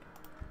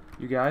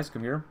 You guys,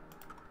 come here.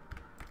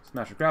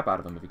 Smash the crap out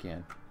of him if you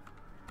can.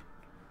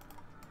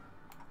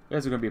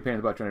 This is going to be a pain in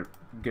the butt trying to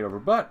get over,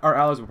 but our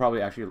allies will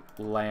probably actually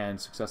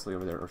land successfully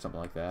over there or something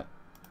like that.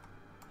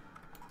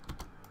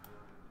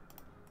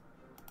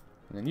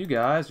 And then you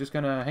guys just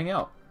kind of hang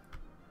out.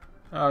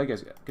 Oh, you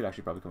guys could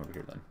actually probably come over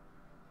here then.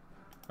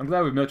 I'm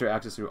glad we have military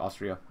access through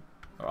Austria.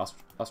 Or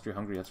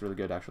Austria-Hungary. That's really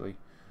good, actually.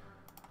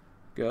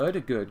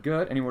 Good, good,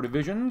 good. Any more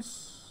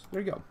divisions?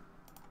 There you go.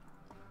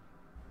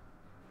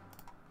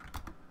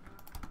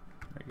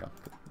 There you go.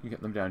 You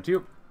get them down,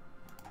 too.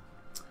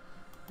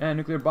 And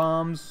nuclear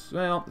bombs.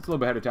 Well, it's a little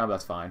bit ahead of time, but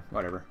that's fine.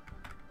 Whatever.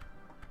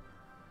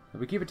 If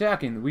we keep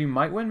attacking, we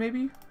might win,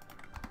 maybe?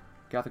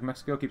 Catholic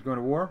Mexico keeps going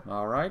to war.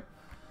 Alright.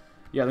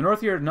 Yeah, the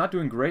North here, not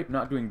doing great,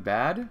 not doing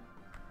bad.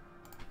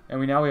 And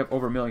we have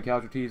over 1 million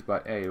casualties,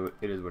 but hey,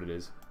 it is what it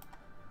is.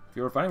 If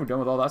you're fighting, we're done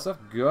with all that stuff.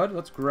 Good.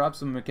 Let's grab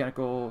some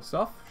mechanical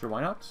stuff. Sure,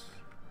 why not?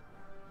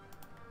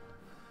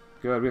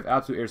 Good. We have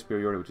absolute air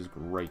superiority, which is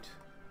great.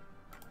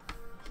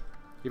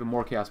 Even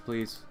more CAS,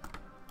 please.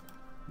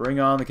 Bring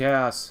on the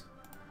CAS.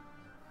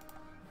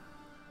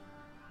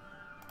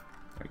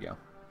 There you go.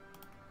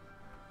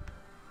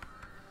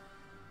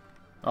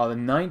 Oh, the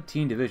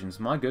 19 divisions.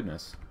 My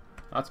goodness.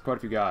 That's quite a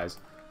few guys.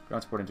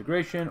 Ground support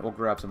integration. We'll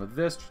grab some of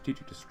this.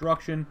 Strategic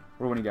destruction.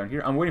 We're winning down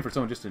here. I'm waiting for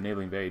someone just to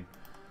naval invade.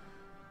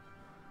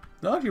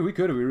 No, actually, we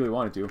could if we really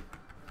wanted to.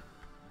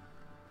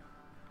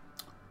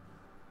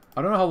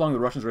 I don't know how long the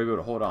Russians are able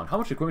to hold on. How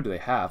much equipment do they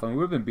have? I mean,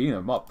 we've been beating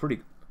them up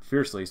pretty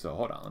fiercely, so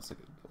hold on. Let's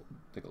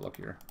take a look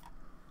here.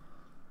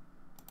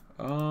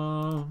 I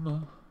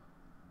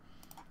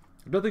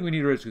don't think we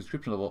need to raise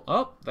conscription level.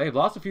 Oh, they've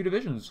lost a few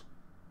divisions.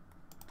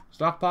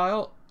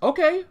 Stockpile.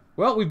 Okay.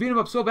 Well, we beat them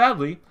up so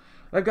badly,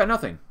 they've got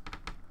nothing.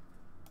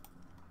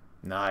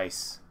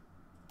 Nice.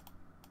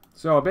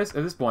 So, at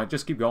this point,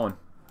 just keep going.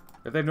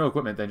 If they have no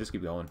equipment, then just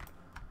keep going.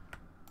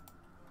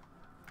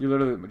 You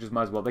literally just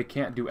might as well. They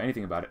can't do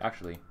anything about it,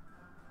 actually.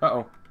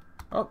 Uh-oh.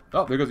 Oh,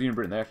 there goes Union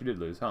Britain. They actually did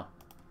lose, huh?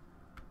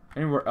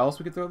 Anywhere else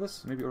we could throw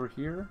this? Maybe over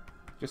here?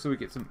 Just so we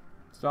get some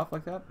stuff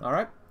like that?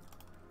 Alright.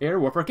 Air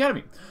Warfare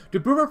Academy. To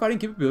improve our fighting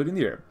capability in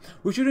the air,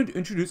 we should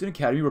introduce an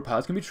academy where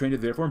pilots can be trained to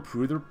therefore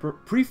improve their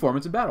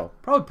performance in battle.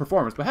 Probably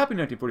performance, but happy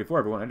 1944,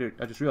 everyone.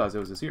 I just realized it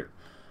was this year.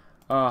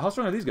 How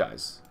strong are these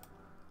guys?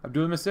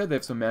 Abdullah said they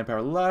have some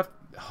manpower left.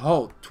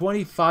 Oh,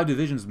 25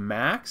 divisions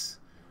max?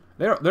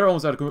 They're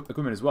almost out of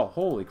equipment as well.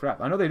 Holy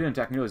crap. I know they didn't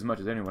attack nearly as much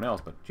as anyone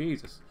else, but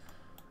Jesus.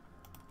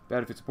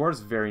 Battlefield support is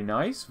very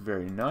nice.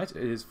 Very nice.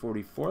 It is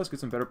 44. Let's get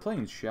some better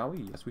planes, shall we?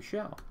 Yes, we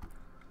shall.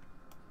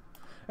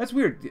 That's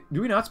weird.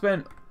 Do we not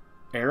spend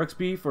air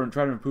XP for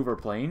trying to improve our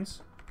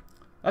planes?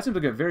 That seems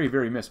like a very,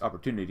 very missed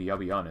opportunity, I'll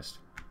be honest.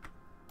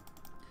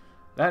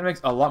 That makes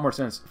a lot more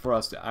sense for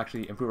us to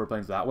actually improve our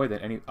planes that way than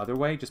any other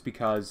way, just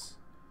because,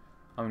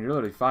 I mean, you're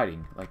literally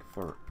fighting, like,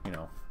 for, you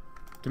know,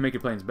 to make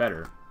your planes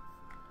better.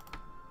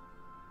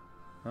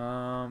 We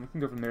can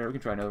go from there. We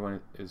can try another one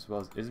as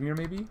well as Izmir,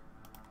 maybe?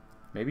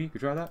 Maybe?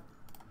 Could try that?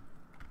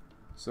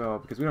 So,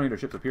 because we don't need our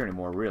ships up here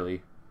anymore,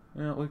 really.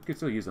 Well, we could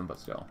still use them, but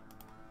still.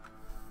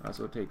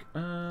 So take,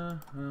 well, I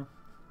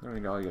don't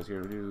think all you guys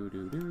here.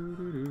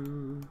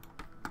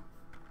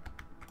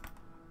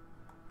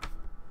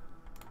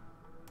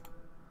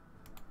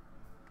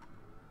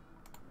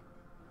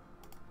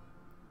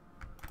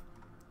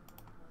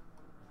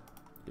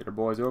 Get our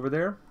boys over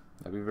there.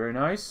 That'd be very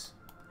nice.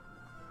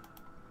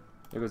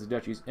 There goes the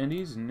Dutch East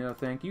Indies. No,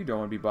 thank you. Don't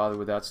want to be bothered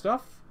with that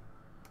stuff.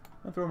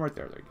 I'll throw them right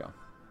there. There you go.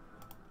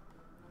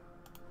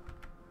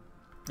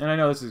 And I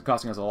know this is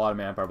costing us a lot of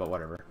manpower, but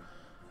whatever.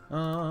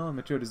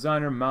 Material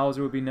designer,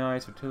 Mauser would be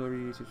nice.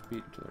 Artillery,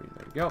 speed, artillery.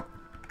 There you go.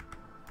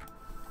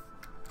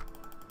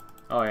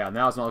 Oh yeah,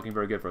 now it's not looking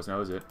very good for us now,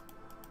 is it?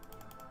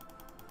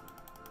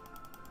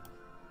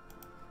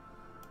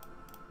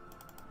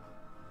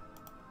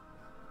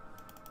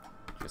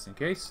 Just in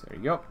case. There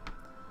you go.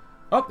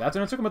 Oh, that's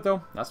an encirclement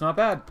though. That's not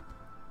bad.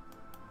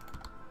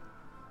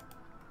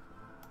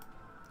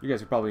 You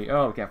guys are probably...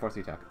 Oh, we can't force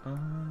the attack.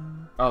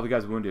 Oh, the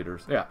guy's wounded. Or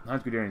yeah,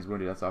 Heinz Guderian's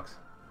wounded. That sucks.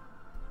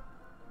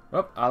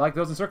 Oh, I like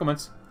those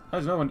encirclements.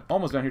 There's another one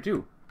almost down here,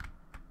 too.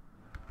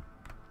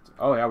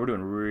 Oh, yeah, we're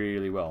doing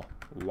really well.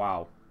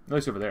 Wow. At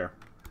least over there.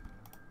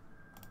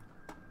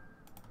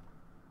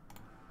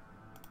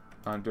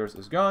 Honduras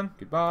is gone.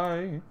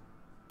 Goodbye.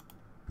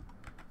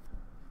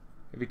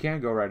 If you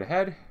can, go right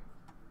ahead.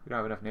 We don't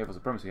have enough naval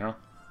supremacy, huh?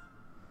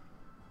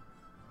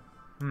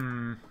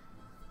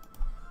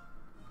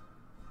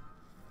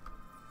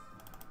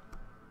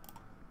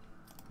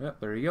 Yep,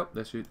 there you go.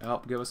 This should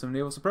help give us some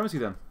naval supremacy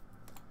then.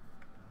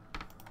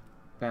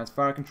 Advanced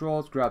fire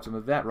controls. Grab some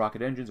of that.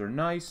 Rocket engines are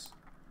nice.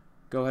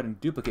 Go ahead and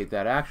duplicate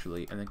that,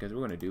 actually. And then, because we're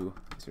going to do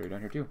this area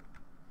down here, too.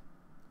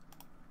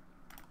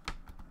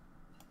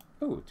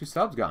 Oh, 2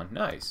 subs gone.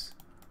 Nice.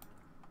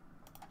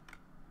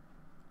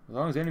 As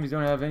long as enemies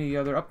don't have any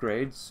other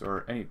upgrades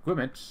or any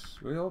equipment,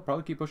 we'll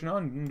probably keep pushing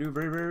on and do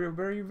very, very,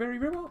 very, very,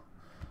 very well.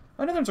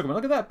 Another encirclement.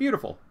 Look at that.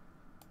 Beautiful.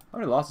 How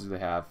many losses do they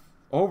have?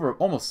 Over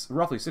almost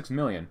roughly 6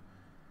 million.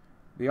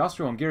 The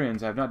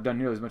Austro-Hungarians have not done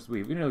nearly as much as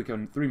we. We nearly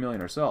killed 3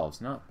 million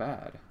ourselves. Not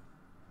bad.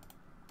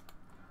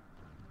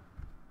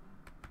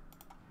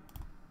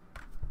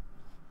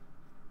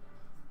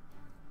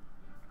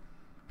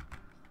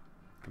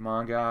 Come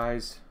on,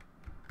 guys.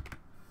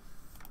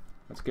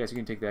 That's okay, so you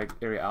can take that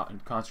area out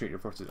and concentrate your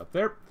forces up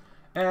there.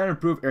 And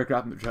improve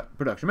aircraft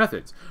production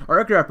methods. Our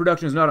aircraft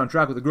production is not on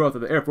track with the growth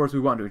of the Air Force we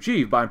want to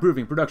achieve. By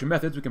improving production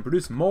methods, we can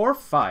produce more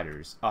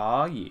fighters.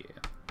 Ah, yeah.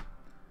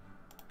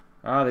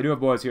 Ah, they do have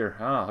boys here.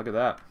 Ah, look at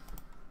that.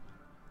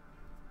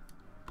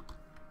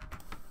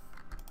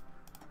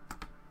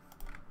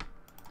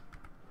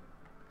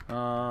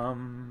 I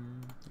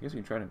guess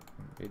we can try to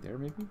invade there,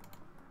 maybe?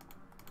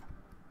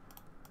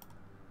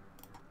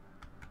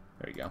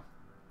 There you go.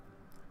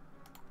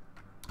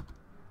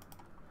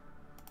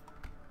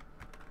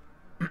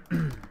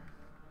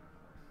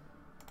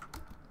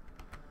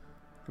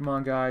 Come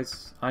on,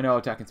 guys. I know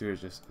attacking through is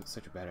just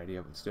such a bad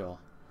idea, but still.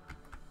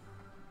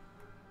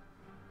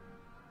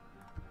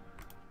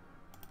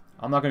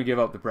 I'm not going to give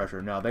up the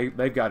pressure. No,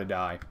 they've got to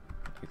die.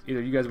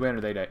 Either you guys win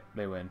or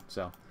they win.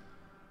 So.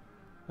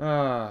 They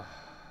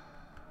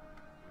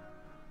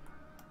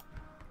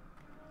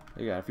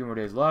got a few more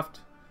days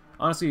left.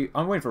 Honestly,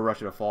 I'm waiting for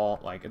Russia to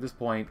fall. Like, at this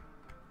point,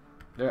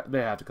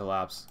 they have to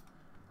collapse.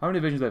 How many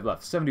divisions do they have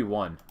left?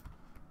 71.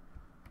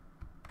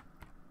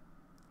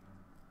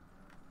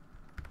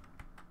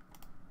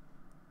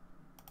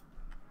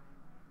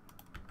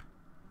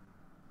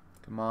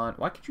 Come on.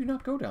 Why could you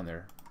not go down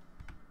there?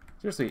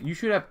 Seriously, you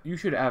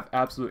should have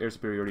absolute air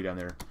superiority down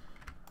there.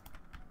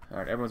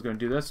 Alright, everyone's going to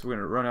do this. We're going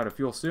to run out of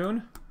fuel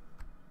soon.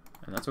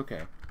 And that's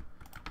okay.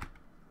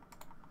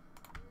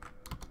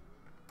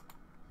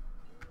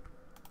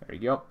 There you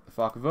go. The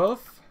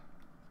Focke-Wulf.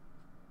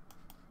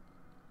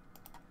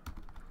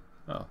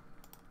 Oh.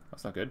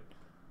 That's not good.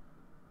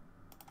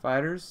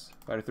 Fighters.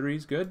 Fighter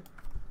 3's good.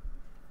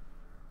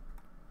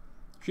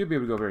 Should be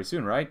able to go very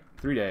soon, right?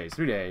 3 days.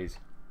 3 days.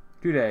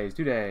 2 days.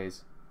 2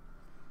 days.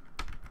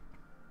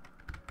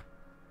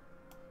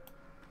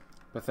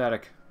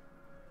 Pathetic.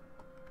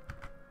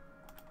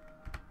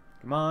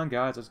 Come on,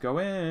 guys. Let's go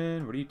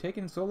in. What are you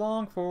taking so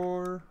long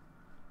for?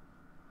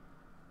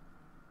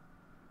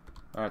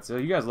 Alright, so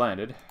you guys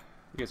landed.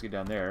 You guys get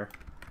down there.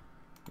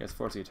 You guys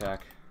force the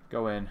attack.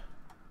 Go in.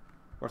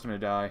 Force them to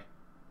die.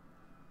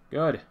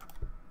 Good.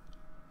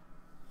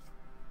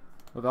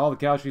 With all the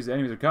casualties the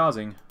enemies are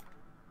causing.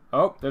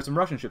 Oh, there's some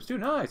Russian ships too.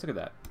 Nice. Look at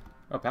that.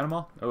 Oh,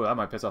 Panama? Oh, that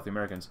might piss off the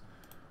Americans.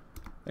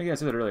 I think I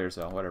said that earlier,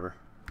 so whatever.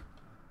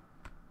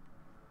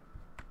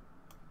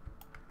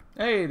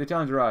 Hey, the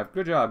Italians arrived.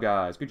 Good job,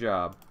 guys. Good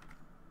job.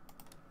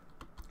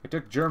 It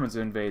took Germans to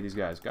invade these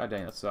guys. God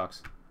dang, that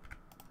sucks.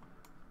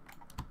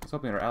 I was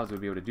hoping our allies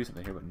would be able to do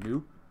something here, but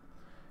nope.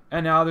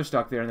 And now they're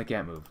stuck there and they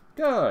can't move.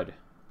 Good.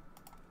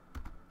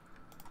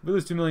 We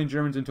lose 2 million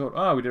Germans in total.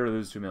 Oh, we did really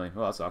lose 2 million.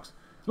 Well, that sucks.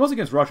 It's mostly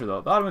against Russia,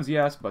 though. The Ottomans,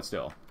 yes, but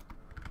still.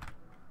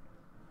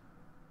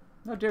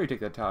 How dare you take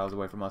that tiles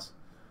away from us?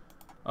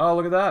 Oh,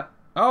 look at that.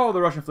 Oh,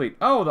 the Russian fleet.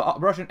 Oh, the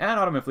Russian and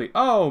Ottoman fleet.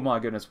 Oh, my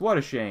goodness. What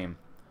a shame.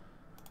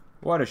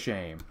 What a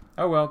shame.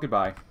 Oh, well,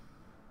 goodbye.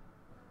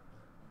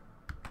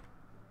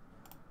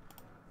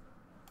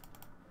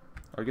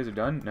 Oh, you guys are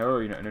done?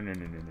 No, no, no, no, no,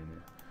 no,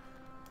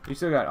 no. You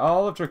still got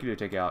all of Turkey to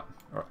take out.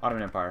 Or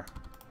Ottoman Empire.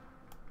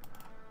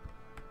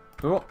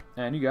 Cool.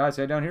 And you guys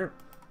head down here.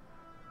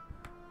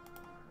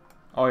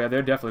 Oh, yeah,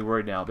 they're definitely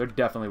worried now. They're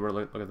definitely worried.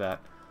 Look at that.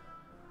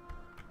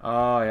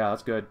 Oh, yeah,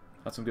 that's good.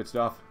 That's some good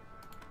stuff.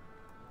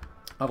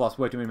 I've lost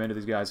way too many men to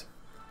these guys.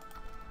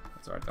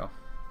 That's alright, though.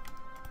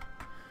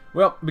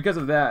 Well, because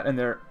of that, and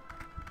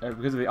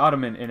because of the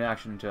Ottoman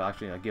inaction to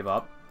actually give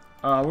up,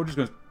 we're just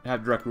going to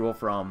have direct rule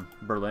from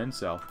Berlin,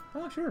 so...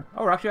 Oh, sure.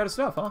 Oh, we're actually out of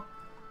stuff, huh?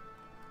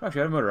 We're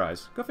actually out of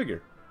motorized. Go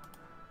figure.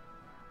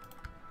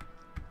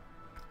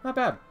 Not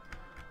bad.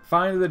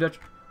 Finally, the Dutch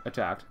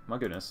attacked. My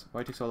goodness.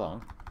 Why it take so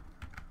long?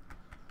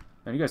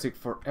 And you guys take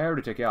forever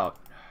to take out.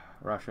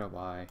 Russia,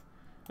 why?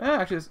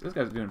 Actually, this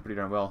guy's doing pretty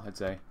darn well, I'd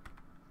say.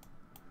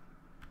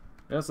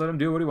 Just let him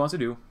do what he wants to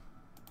do.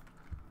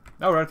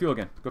 Oh, we're out of fuel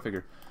again. Go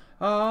figure.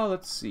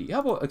 Let's see. How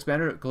about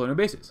expanded colonial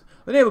bases?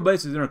 The naval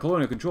bases under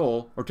colonial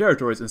control, or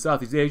territories in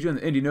Southeast Asia and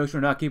the Indian Ocean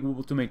are not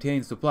capable to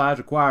maintain supplies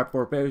required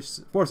for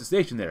forces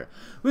stationed there.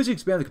 We should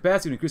expand the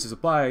capacity to increase the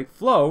supply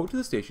flow to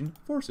the stationed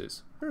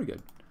forces. Very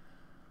good.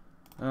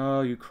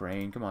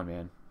 Ukraine. Come on,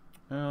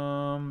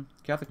 man.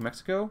 Catholic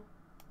Mexico?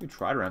 We could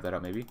try to ramp that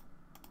up, maybe.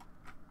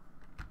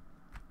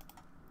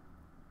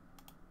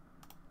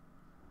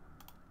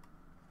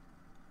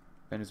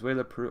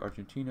 Venezuela, Peru,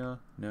 Argentina.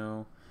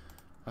 No.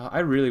 I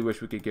really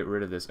wish we could get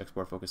rid of this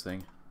export focus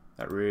thing.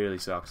 That really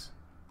sucks.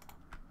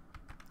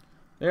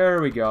 There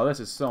we go.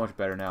 This is so much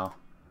better now.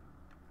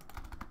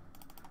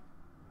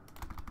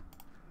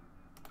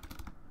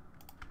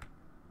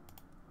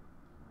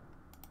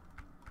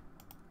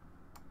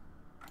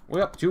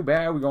 Well, too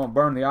bad. We're going to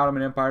burn the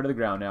Ottoman Empire to the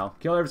ground now.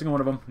 Kill every single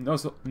one of them. No,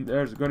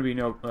 there's going to be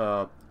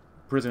no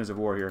prisoners of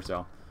war here,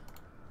 so.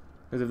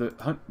 Because of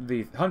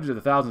the hundreds of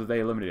the thousands that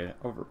they eliminated.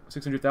 Over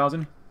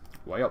 600,000?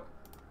 Well.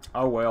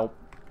 Oh, well.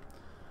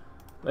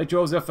 They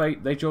chose their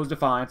fate, they chose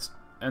defiance,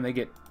 and they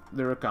get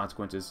their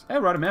consequences. Hey,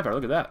 we're out of manpower,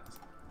 look at that.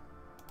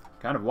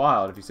 Kind of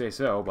wild if you say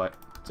so, but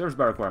service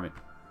by requirement.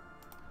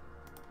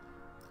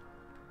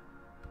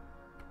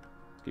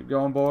 Keep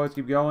going, boys,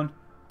 keep going.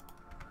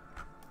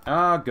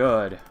 Ah,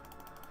 good.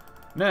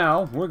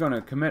 Now, we're going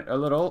to commit a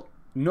little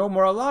no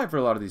more alive for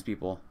a lot of these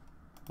people.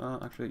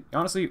 Actually,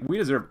 honestly, we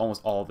deserve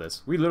almost all of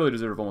this. We literally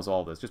deserve almost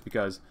all of this, just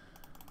because,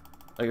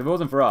 like, if it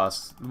wasn't for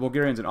us, the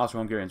Bulgarians and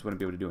Austro-Hungarians wouldn't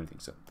be able to do anything,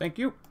 so thank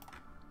you.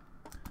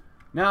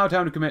 Now,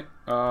 time to commit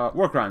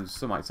war crimes,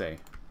 some might say.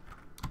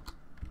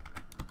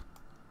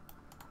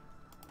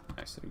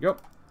 Nice, there you go.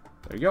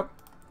 There you go.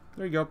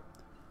 There you go.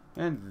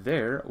 And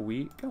there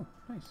we go.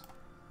 Nice.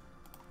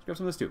 Let's grab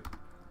some of this too.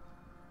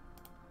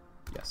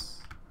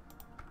 Yes.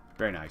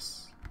 Very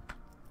nice.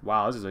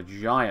 Wow, this is a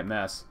giant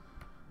mess.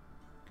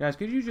 Guys,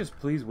 could you just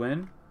please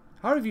win?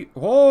 How have you...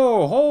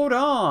 Oh, hold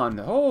on.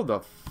 Hold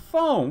the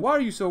phone. Why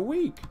are you so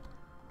weak?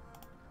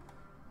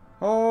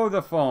 Hold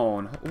the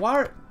phone. Why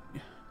are...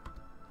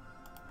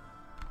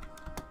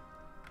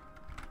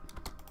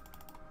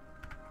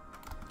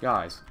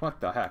 Guys,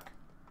 what the heck?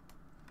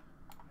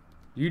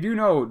 You do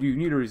know you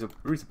need to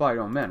resupply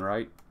your own men,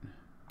 right?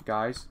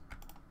 Guys?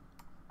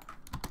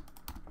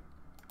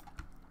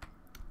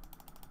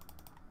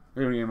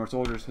 We don't need any more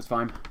soldiers, it's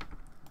fine.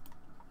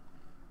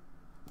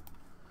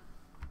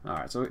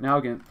 Alright, so now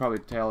we can probably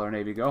tell our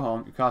Navy, go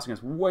home. You're costing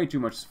us way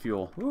too much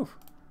fuel. Oof.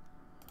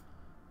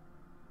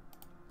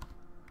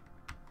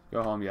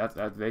 Go home, yeah,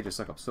 they just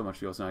suck up so much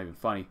fuel, it's not even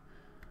funny.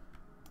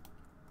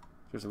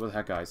 Seriously, what the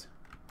heck, guys?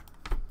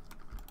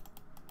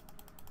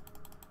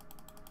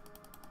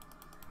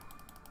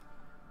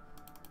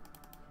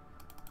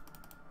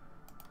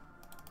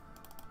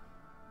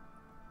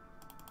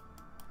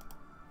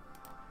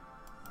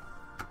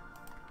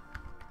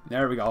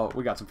 There we go.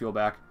 We got some fuel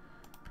back.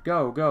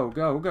 Go, go,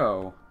 go,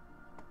 go.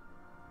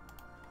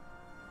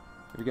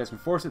 If you guys can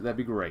force it, that'd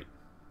be great.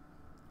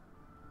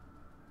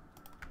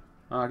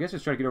 I guess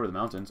just try to get over the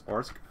mountains.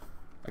 Orsk.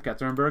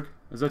 Ekaterinburg.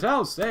 It's a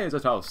toast. Hey, it's a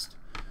toast.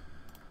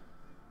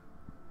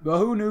 But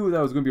who knew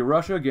that was going to be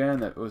Russia again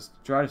that was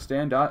trying to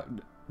stand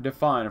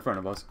defiant in front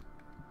of us.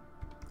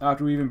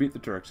 After we even beat the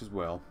Turks as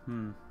well.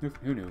 Who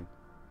knew?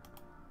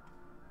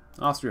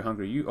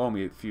 Austria-Hungary, you owe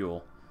me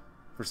fuel.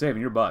 For saving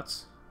your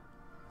butts.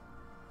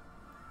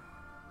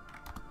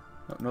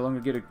 No longer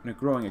get a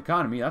growing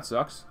economy. That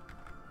sucks.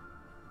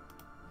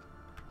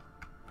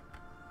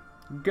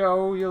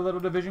 Go, you little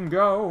division,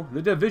 go.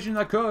 The division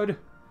that could.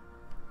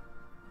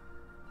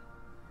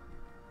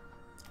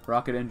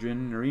 Rocket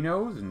engine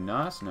Nerinos.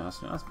 Nice,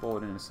 nice, nice.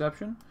 Forward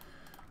interception.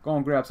 Go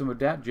and grab some of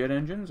that. Jet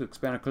engines.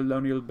 Expand a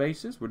colonial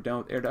bases. We're done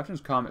with air doctrines.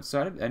 Comet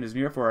sighted. And is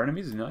near for our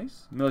enemies.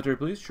 Nice. Military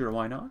police. Sure,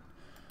 why not?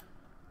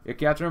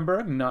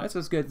 Ekaterinburg, nice.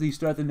 Let's get the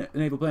start of the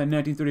naval plan in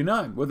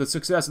 1939. With the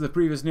success of the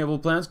previous naval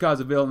plans,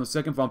 Kaiser Wilhelm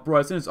II von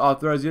Preußen has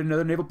authorized yet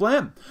another naval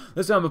plan.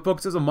 This time it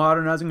focuses on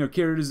modernizing our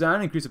carrier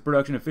design, increase the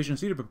production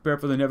efficiency to prepare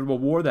for the inevitable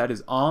war that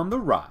is on the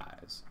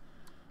rise.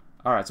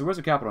 Alright, so where's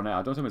the capital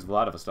now? Don't tell me it's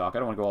Vladivostok. I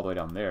don't want to go all the way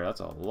down there. That's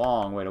a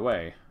long way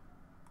away.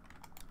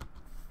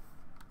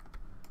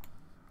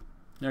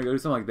 There you go, do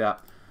something like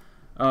that.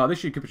 They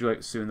should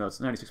capitulate soon, though. It's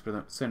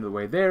 96% of the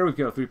way there. We've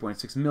got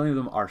 3.6 million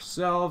of them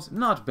ourselves.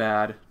 Not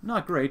bad.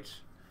 Not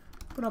great,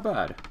 but not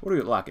bad. What are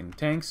we lacking?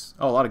 Tanks?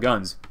 Oh, a lot of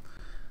guns.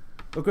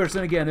 Of course,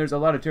 then again, there's a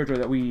lot of territory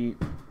that we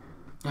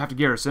have to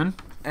garrison,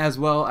 as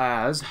well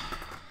as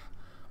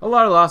a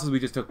lot of losses we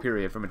just took,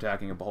 period, from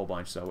attacking a whole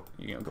bunch. So,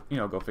 you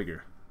know, go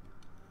figure.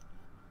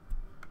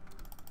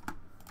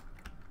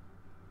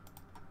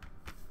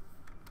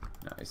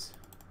 Nice.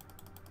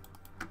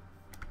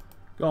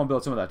 Go and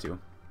build some of that, too.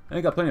 And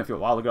they got plenty of fuel.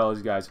 Wow, look at all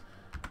these guys.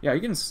 Yeah, you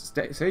can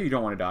say you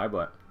don't want to die,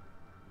 but...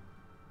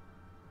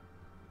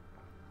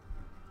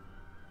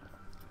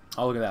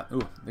 Oh, look at that.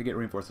 Ooh, they get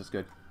reinforced. That's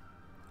good.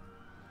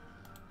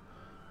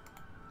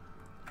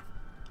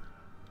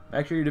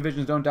 Make sure your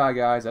divisions don't die,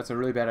 guys. That's a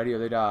really bad idea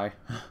if they die.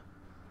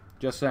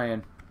 Just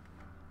saying.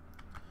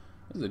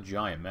 This is a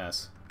giant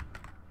mess.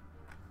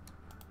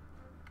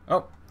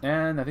 Oh,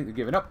 and I think they're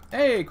giving up.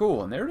 Hey,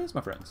 cool. And there it is,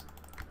 my friends.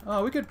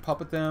 We could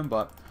puppet them,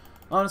 but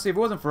honestly, if it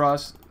wasn't for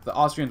us, the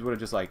Austrians would have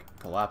just, like,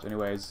 collapsed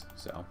anyways,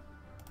 so.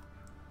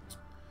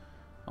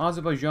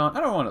 Azerbaijan,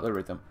 I don't want to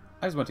liberate them.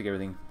 I just want to take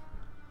everything.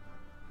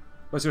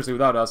 But seriously,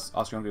 without us,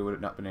 Austria-Hungary would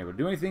have not been able to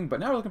do anything, but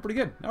now we're looking pretty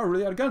good. Now we're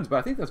really out of guns, but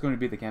I think that's going to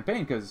be the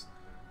campaign, because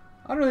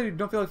I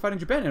don't feel like fighting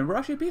Japan, and we're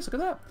actually at peace. Look at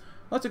that.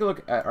 Let's take a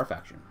look at our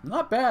faction.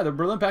 Not bad. The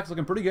Berlin Pact's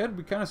looking pretty good.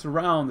 We kind of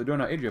surround the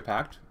Donau-Adria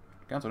Pact.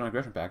 Council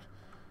Non-Aggression Pact.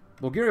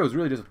 Bulgaria was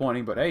really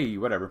disappointing, but hey,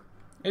 whatever.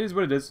 It is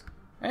what it is.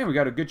 And we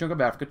got a good chunk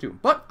of Africa, too.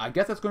 But I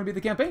guess that's going to be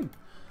the campaign.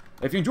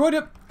 If you enjoyed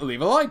it,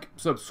 leave a like.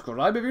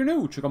 Subscribe if you're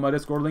new. Check out my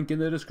Discord link in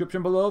the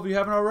description below if you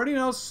haven't already.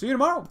 And I'll see you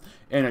tomorrow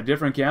in a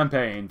different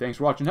campaign. Thanks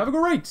for watching. Have a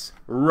great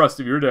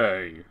rest of your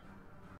day.